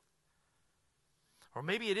this thing? Or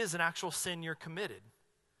maybe it is an actual sin you're committed.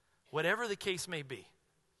 Whatever the case may be.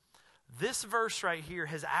 This verse right here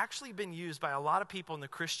has actually been used by a lot of people in the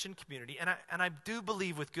Christian community, and I do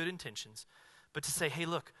believe with good intentions, but to say, hey,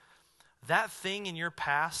 look, that thing in your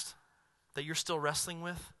past that you're still wrestling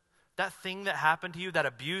with, that thing that happened to you, that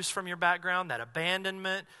abuse from your background, that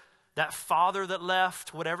abandonment, that father that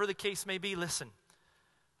left, whatever the case may be, listen,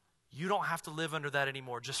 you don't have to live under that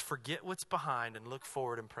anymore. Just forget what's behind and look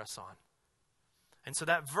forward and press on. And so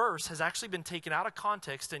that verse has actually been taken out of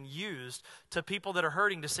context and used to people that are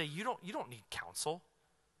hurting to say, you don't need counsel.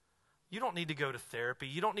 You don't need to go to therapy.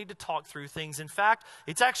 You don't need to talk through things. In fact,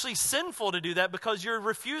 it's actually sinful to do that because you're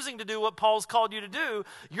refusing to do what Paul's called you to do.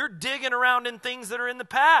 You're digging around in things that are in the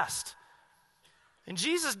past. And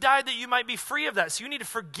Jesus died that you might be free of that. So you need to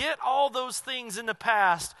forget all those things in the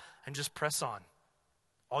past and just press on.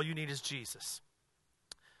 All you need is Jesus.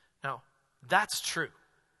 Now, that's true,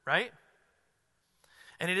 right?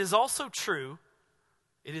 And it is also true,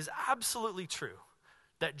 it is absolutely true,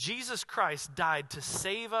 that Jesus Christ died to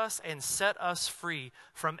save us and set us free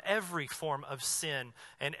from every form of sin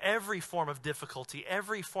and every form of difficulty,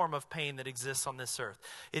 every form of pain that exists on this earth.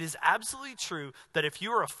 It is absolutely true that if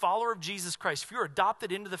you are a follower of Jesus Christ, if you're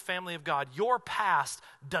adopted into the family of God, your past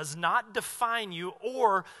does not define you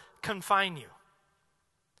or confine you.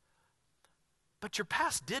 But your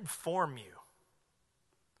past did form you.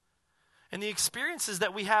 And the experiences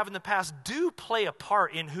that we have in the past do play a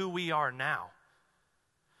part in who we are now.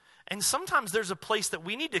 And sometimes there's a place that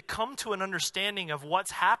we need to come to an understanding of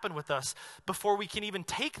what's happened with us before we can even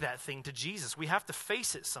take that thing to Jesus. We have to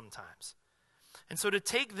face it sometimes. And so to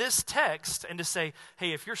take this text and to say,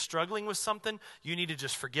 hey, if you're struggling with something, you need to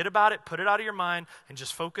just forget about it, put it out of your mind, and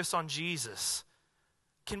just focus on Jesus,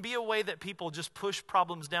 can be a way that people just push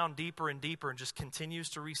problems down deeper and deeper and just continues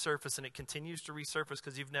to resurface, and it continues to resurface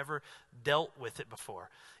because you've never dealt with it before.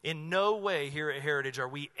 In no way here at Heritage are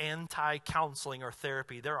we anti-counseling or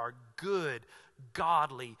therapy. There are good,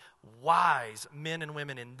 godly, wise men and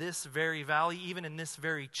women in this very valley, even in this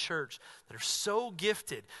very church, that are so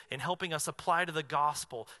gifted in helping us apply to the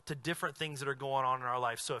gospel to different things that are going on in our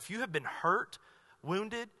life. So if you have been hurt,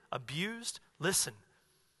 wounded, abused, listen,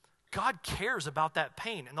 God cares about that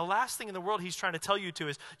pain. And the last thing in the world he's trying to tell you to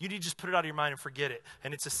is you need to just put it out of your mind and forget it.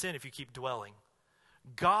 And it's a sin if you keep dwelling.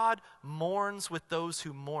 God mourns with those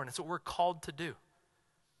who mourn. It's what we're called to do.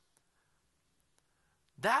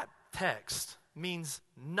 That text means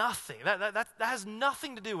nothing. That has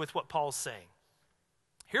nothing to do with what Paul's saying.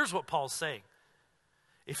 Here's what Paul's saying.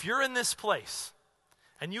 If you're in this place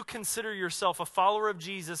and you consider yourself a follower of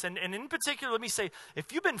Jesus, and in particular, let me say,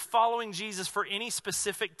 if you've been following Jesus for any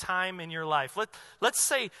specific time in your life, let's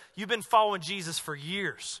say you've been following Jesus for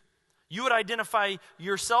years. You would identify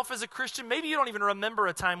yourself as a Christian. Maybe you don't even remember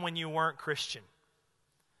a time when you weren't Christian.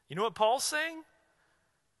 You know what Paul's saying?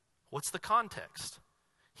 What's the context?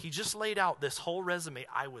 He just laid out this whole resume.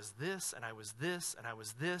 I was this, and I was this, and I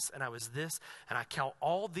was this, and I was this, and I count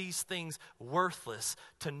all these things worthless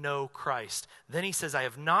to know Christ. Then he says, I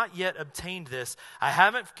have not yet obtained this. I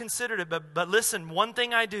haven't considered it, but listen, one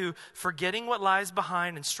thing I do, forgetting what lies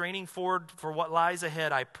behind and straining forward for what lies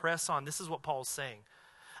ahead, I press on. This is what Paul's saying.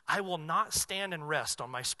 I will not stand and rest on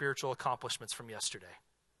my spiritual accomplishments from yesterday.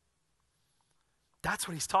 That's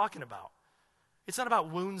what he's talking about. It's not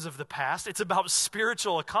about wounds of the past. It's about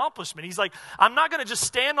spiritual accomplishment. He's like, I'm not going to just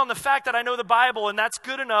stand on the fact that I know the Bible and that's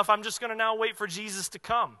good enough. I'm just going to now wait for Jesus to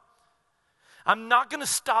come. I'm not going to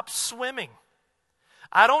stop swimming.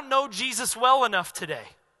 I don't know Jesus well enough today.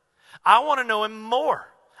 I want to know him more.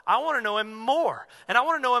 I want to know him more. And I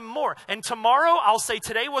want to know him more. And tomorrow I'll say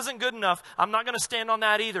today wasn't good enough. I'm not going to stand on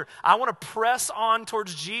that either. I want to press on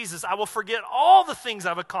towards Jesus. I will forget all the things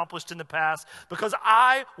I've accomplished in the past because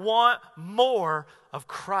I want more of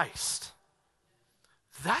Christ.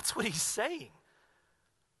 That's what he's saying.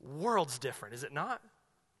 World's different, is it not?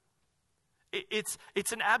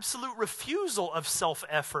 It's an absolute refusal of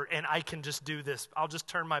self-effort and I can just do this. I'll just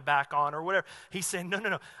turn my back on or whatever. He's saying,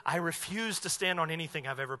 no. I refuse to stand on anything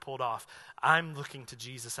I've ever pulled off. I'm looking to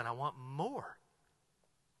Jesus and I want more.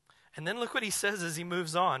 And then look what he says as he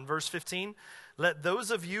moves on. Verse 15, let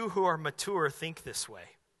those of you who are mature think this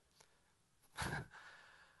way.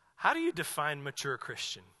 How do you define mature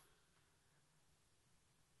Christian?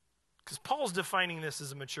 Because Paul's defining this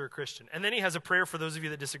as a mature Christian. And then he has a prayer for those of you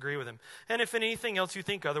that disagree with him. And if anything else you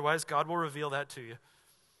think otherwise, God will reveal that to you.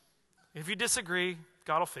 If you disagree,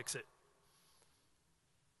 God will fix it.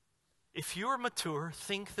 If you are mature,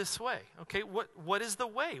 think this way. Okay, what is the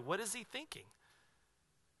way? What is he thinking?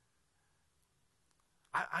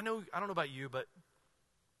 I don't know about you, but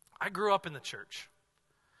I grew up in the church.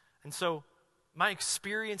 And so my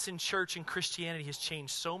experience in church and Christianity has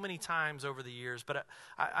changed so many times over the years, but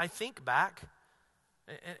I think back,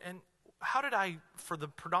 and how did I, for the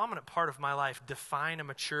predominant part of my life, define a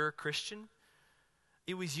mature Christian?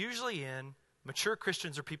 It was usually in mature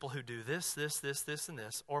Christians are people who do this, and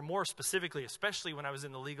this, or more specifically, especially when I was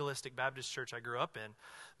in the legalistic Baptist church I grew up in,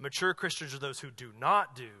 mature Christians are those who do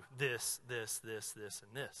not do this,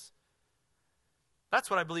 and this. That's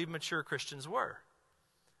what I believe mature Christians were.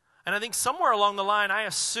 And I think somewhere along the line I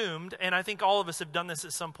assumed, and I think all of us have done this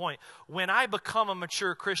at some point, when I become a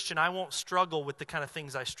mature Christian, I won't struggle with the kind of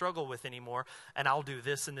things I struggle with anymore, and I'll do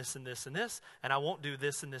this and this and this and this, and I won't do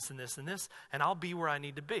this and this and this and this, and I'll be where I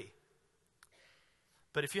need to be.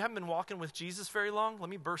 But if you haven't been walking with Jesus very long, let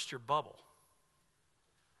me burst your bubble.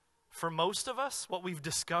 For most of us, what we've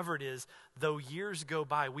discovered is, though years go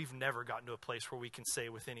by, we've never gotten to a place where we can say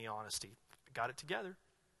with any honesty, I got it together.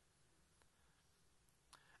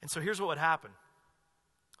 And so here's what would happen.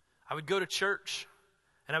 I would go to church,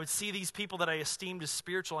 and I would see these people that I esteemed as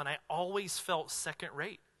spiritual, and I always felt second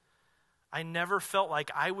rate. I never felt like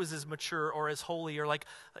I was as mature or as holy, or like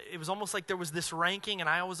it was almost like there was this ranking, and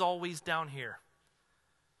I was always down here.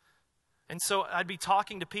 And so I'd be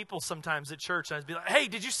talking to people sometimes at church, and I'd be like, hey,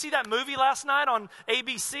 did you see that movie last night on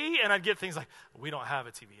ABC? And I'd get things like, we don't have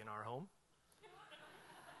a TV in our home.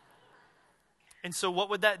 And so what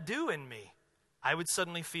would that do in me? I would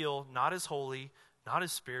suddenly feel not as holy, not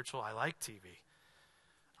as spiritual. I like TV.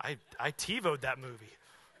 I TiVo'd that movie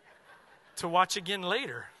to watch again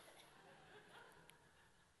later.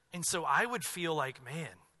 And so I would feel like, man,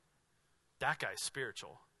 that guy's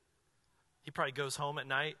spiritual. He probably goes home at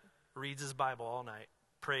night, reads his Bible all night,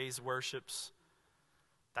 prays, worships.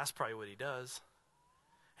 That's probably what he does.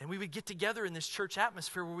 And we would get together in this church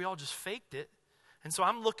atmosphere where we all just faked it. And so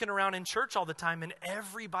I'm looking around in church all the time, and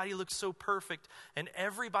everybody looks so perfect, and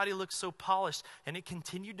everybody looks so polished, and it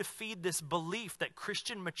continued to feed this belief that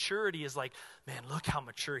Christian maturity is like, man, look how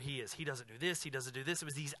mature he is. He doesn't do this, he doesn't do this. It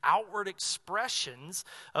was these outward expressions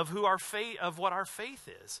of who our faith, of what our faith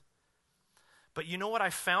is. But you know what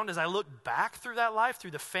I found as I look back through that life,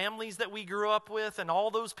 through the families that we grew up with, and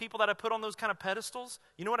all those people that I put on those kind of pedestals?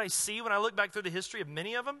 You know what I see when I look back through the history of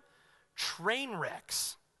many of them? Train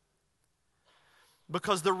wrecks.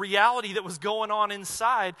 Because the reality that was going on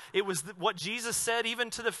inside, it was what Jesus said even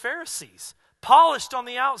to the Pharisees. Polished on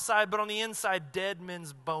the outside, but on the inside, dead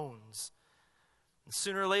men's bones. And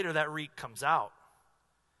sooner or later, that reek comes out.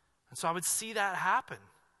 And so I would see that happen.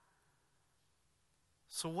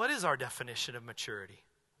 So what is our definition of maturity?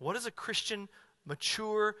 What does a Christian,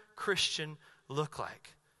 mature Christian look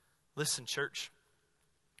like? Listen, church.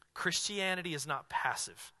 Christianity is not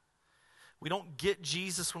passive. We don't get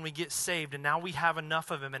Jesus when we get saved, and now we have enough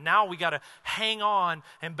of him, and now we got to hang on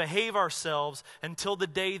and behave ourselves until the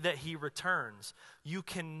day that he returns. You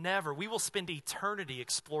can never. We will spend eternity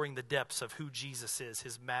exploring the depths of who Jesus is,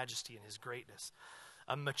 his majesty and his greatness.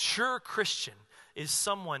 A mature Christian is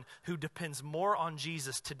someone who depends more on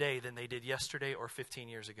Jesus today than they did yesterday or 15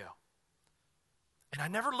 years ago. And I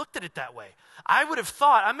never looked at it that way. I would have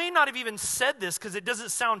thought, I may not have even said this because it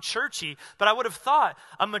doesn't sound churchy, but I would have thought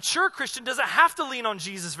a mature Christian doesn't have to lean on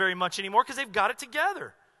Jesus very much anymore because they've got it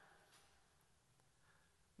together.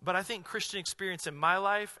 But I think Christian experience in my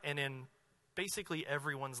life and in basically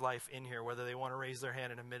everyone's life in here, whether they want to raise their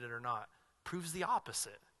hand and admit it or not, proves the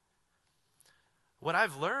opposite. What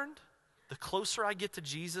I've learned, the closer I get to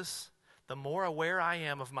Jesus, the more aware I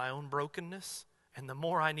am of my own brokenness and the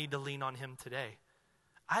more I need to lean on him today.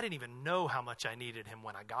 I didn't even know how much I needed him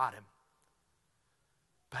when I got him.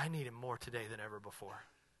 But I need him more today than ever before.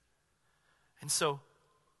 And so,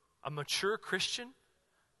 a mature Christian,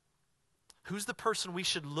 who's the person we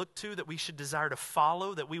should look to, that we should desire to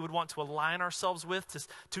follow, that we would want to align ourselves with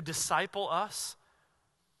to disciple us?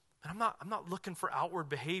 And I'm not looking for outward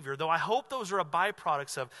behavior, though I hope those are a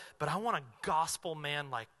byproduct of, but I want a gospel man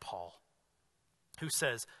like Paul, who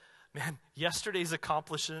says, man, yesterday's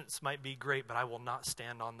accomplishments might be great, but I will not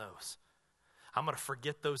stand on those. I'm going to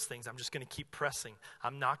forget those things. I'm just going to keep pressing.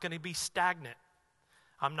 I'm not going to be stagnant.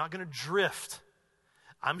 I'm not going to drift.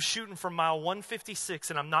 I'm shooting from mile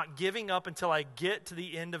 156, and I'm not giving up until I get to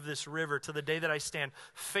the end of this river, to the day that I stand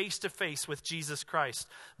face to face with Jesus Christ.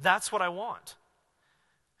 That's what I want.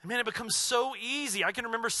 And man, it becomes so easy. I can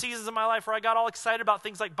remember seasons of my life where I got all excited about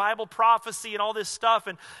things like Bible prophecy and all this stuff.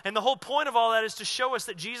 And the whole point of all that is to show us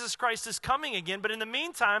that Jesus Christ is coming again. But in the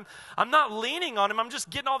meantime, I'm not leaning on him. I'm just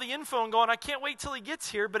getting all the info and going, I can't wait till he gets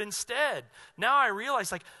here. But instead, now I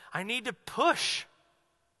realize, I need to push.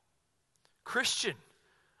 Christian,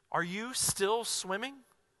 are you still swimming?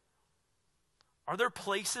 Are there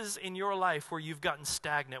places in your life where you've gotten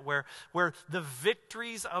stagnant, where the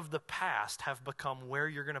victories of the past have become where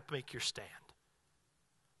you're going to make your stand?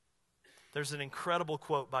 There's an incredible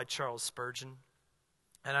quote by Charles Spurgeon,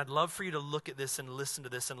 and I'd love for you to look at this and listen to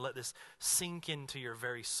this and let this sink into your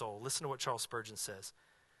very soul. Listen to what Charles Spurgeon says.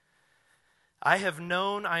 I have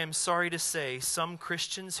known, I am sorry to say, some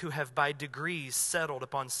Christians who have by degrees settled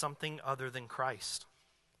upon something other than Christ.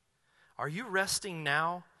 Are you resting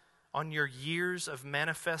now on your years of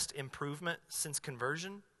manifest improvement since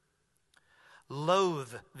conversion?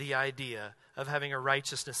 loathe the idea of having a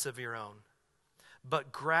righteousness of your own,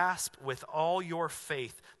 but grasp with all your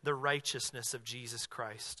faith the righteousness of Jesus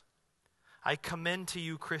Christ. I commend to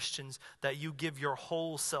you, Christians, that you give your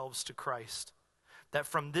whole selves to Christ, that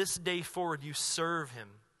from this day forward you serve him,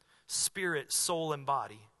 spirit, soul, and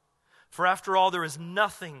body. For after all, there is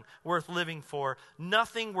nothing worth living for,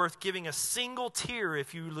 nothing worth giving a single tear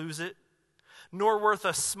if you lose it, nor worth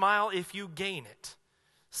a smile if you gain it,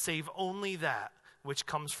 save only that which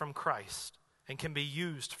comes from Christ and can be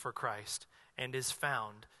used for Christ and is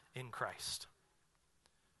found in Christ.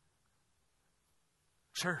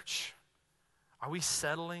 Church, are we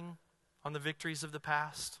settling on the victories of the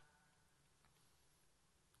past?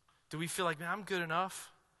 Do we feel like, man, I'm good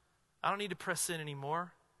enough? I don't need to press in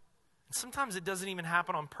anymore. And sometimes it doesn't even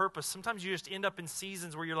happen on purpose. Sometimes you just end up in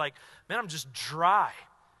seasons where you're like, man, I'm just dry.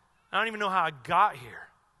 I don't even know how I got here.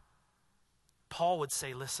 Paul would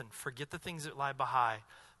say, listen, forget the things that lie behind.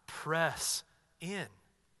 Press in.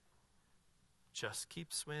 Just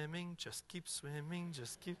keep swimming, just keep swimming,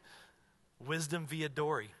 just keep. Wisdom via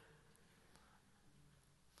Dory.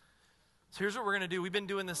 So here's what we're going to do. We've been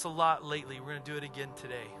doing this a lot lately. We're going to do it again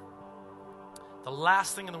today. The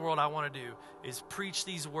last thing in the world I want to do is preach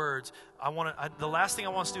these words. The last thing I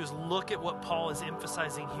want us to do is look at what Paul is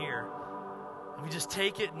emphasizing here. And we just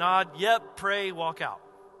take it, nod, yep, pray, walk out.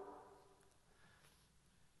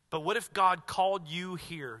 But what if God called you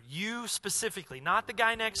here? You specifically, not the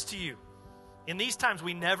guy next to you. In these times,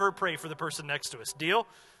 we never pray for the person next to us. Deal?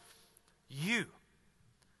 You.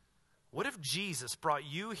 What if Jesus brought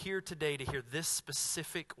you here today to hear this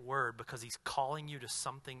specific word because he's calling you to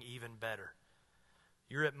something even better?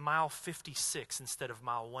 You're at mile 56 instead of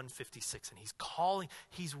mile 156, and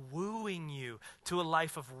he's wooing you to a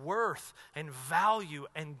life of worth and value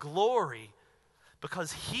and glory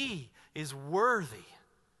because he is worthy.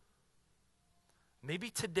 Maybe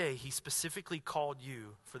today he specifically called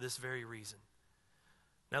you for this very reason.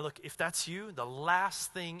 Now look, if that's you, the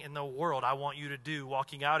last thing in the world I want you to do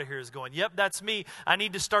walking out of here is going, yep, that's me. I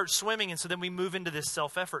need to start swimming. And so then we move into this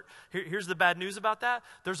self-effort. Here's the bad news about that.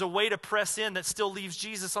 There's a way to press in that still leaves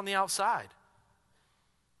Jesus on the outside.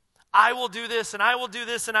 I will do this, and I will do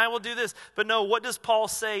this, and I will do this. But no, what does Paul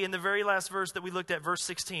say in the very last verse that we looked at, verse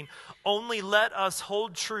 16? Only let us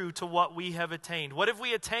hold true to what we have attained. What have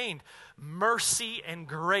we attained? Mercy and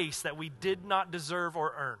grace that we did not deserve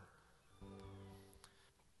or earn.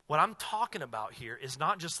 What I'm talking about here is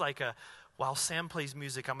not just like while Sam plays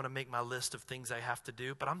music, I'm going to make my list of things I have to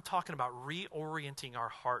do, but I'm talking about reorienting our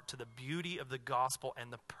heart to the beauty of the gospel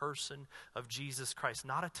and the person of Jesus Christ.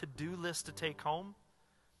 Not a to-do list to take home,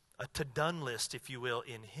 a to-done list, if you will,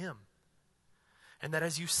 in him. And that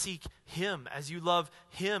as you seek him, as you love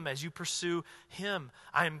him, as you pursue him,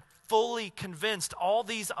 I am fully convinced all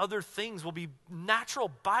these other things will be natural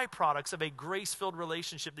byproducts of a grace-filled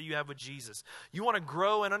relationship that you have with Jesus. You want to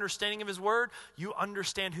grow in understanding of his word? You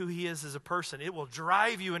understand who he is as a person. It will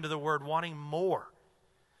drive you into the word wanting more.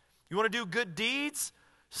 You want to do good deeds?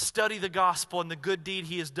 Study the gospel and the good deed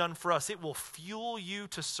he has done for us. It will fuel you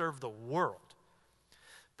to serve the world.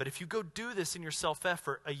 But if you go do this in your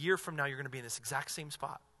self-effort, a year from now, you're going to be in this exact same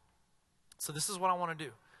spot. So this is what I want to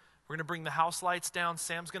do. We're going to bring the house lights down.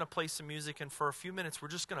 Sam's going to play some music. And for a few minutes, we're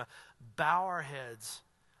just going to bow our heads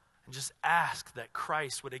and just ask that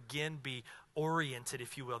Christ would again be oriented,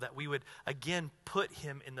 if you will, that we would again put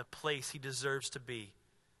him in the place he deserves to be,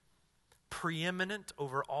 preeminent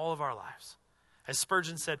over all of our lives. As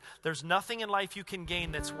Spurgeon said, there's nothing in life you can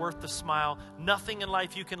gain that's worth the smile, nothing in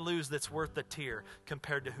life you can lose that's worth the tear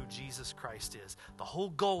compared to who Jesus Christ is. The whole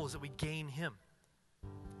goal is that we gain him.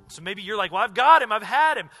 So maybe you're like, well, I've got him, I've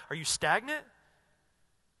had him. Are you stagnant?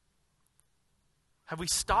 Have we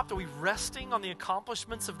stopped? Are we resting on the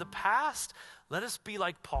accomplishments of the past? Let us be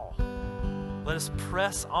like Paul. Let us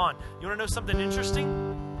press on. You want to know something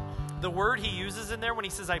interesting? The word he uses in there when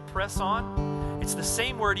he says, I press on, it's the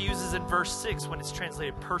same word he uses in verse 6 when it's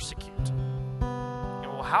translated persecute. And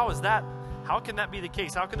well, how is that? How can that be the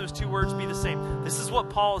case? How can those two words be the same? This is what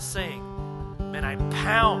Paul is saying. Man, I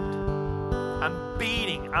pound. I'm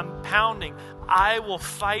beating. I'm pounding. I will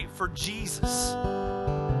fight for Jesus.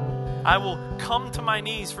 I will come to my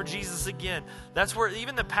knees for Jesus again. That's where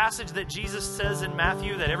even the passage that Jesus says in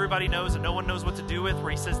Matthew that everybody knows and no one knows what to do with,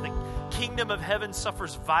 where he says the kingdom of heaven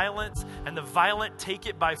suffers violence and the violent take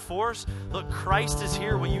it by force. Look, Christ is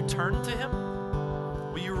here. Will you turn to him?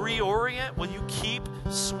 Will you reorient? Will you keep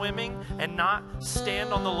swimming and not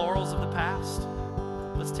stand on the laurels of the past?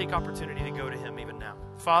 Let's take opportunity to go to him even now.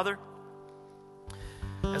 Father,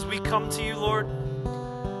 as we come to you, Lord,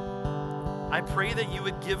 I pray that you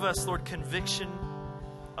would give us, Lord, conviction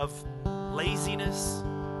of laziness,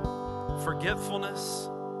 forgetfulness,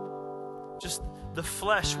 just the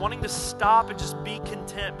flesh, wanting to stop and just be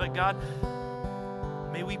content. But God,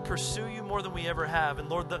 may we pursue you more than we ever have. And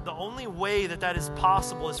Lord, the only way that is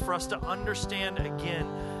possible is for us to understand again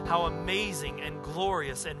how amazing and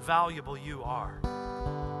glorious and valuable you are.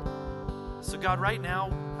 So God, right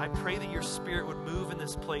now, I pray that your Spirit would move in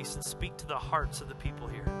this place and speak to the hearts of the people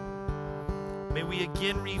here. May we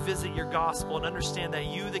again revisit your gospel and understand that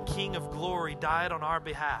you, the King of glory, died on our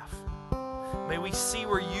behalf. May we see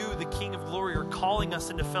where you, the King of glory, are calling us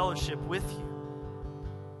into fellowship with you.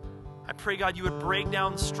 I pray, God, you would break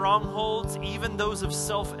down strongholds, even those of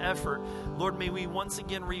self-effort. Lord, may we once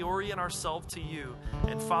again reorient ourselves to you.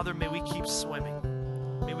 And Father, may we keep swimming.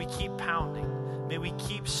 May we keep pounding. May we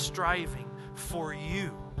keep striving for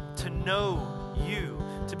you, to know you,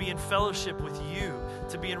 to be in fellowship with you,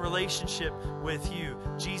 to be in relationship with you.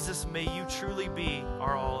 Jesus, may you truly be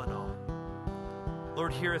our all in all.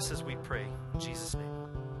 Lord, hear us as we pray. In Jesus' name.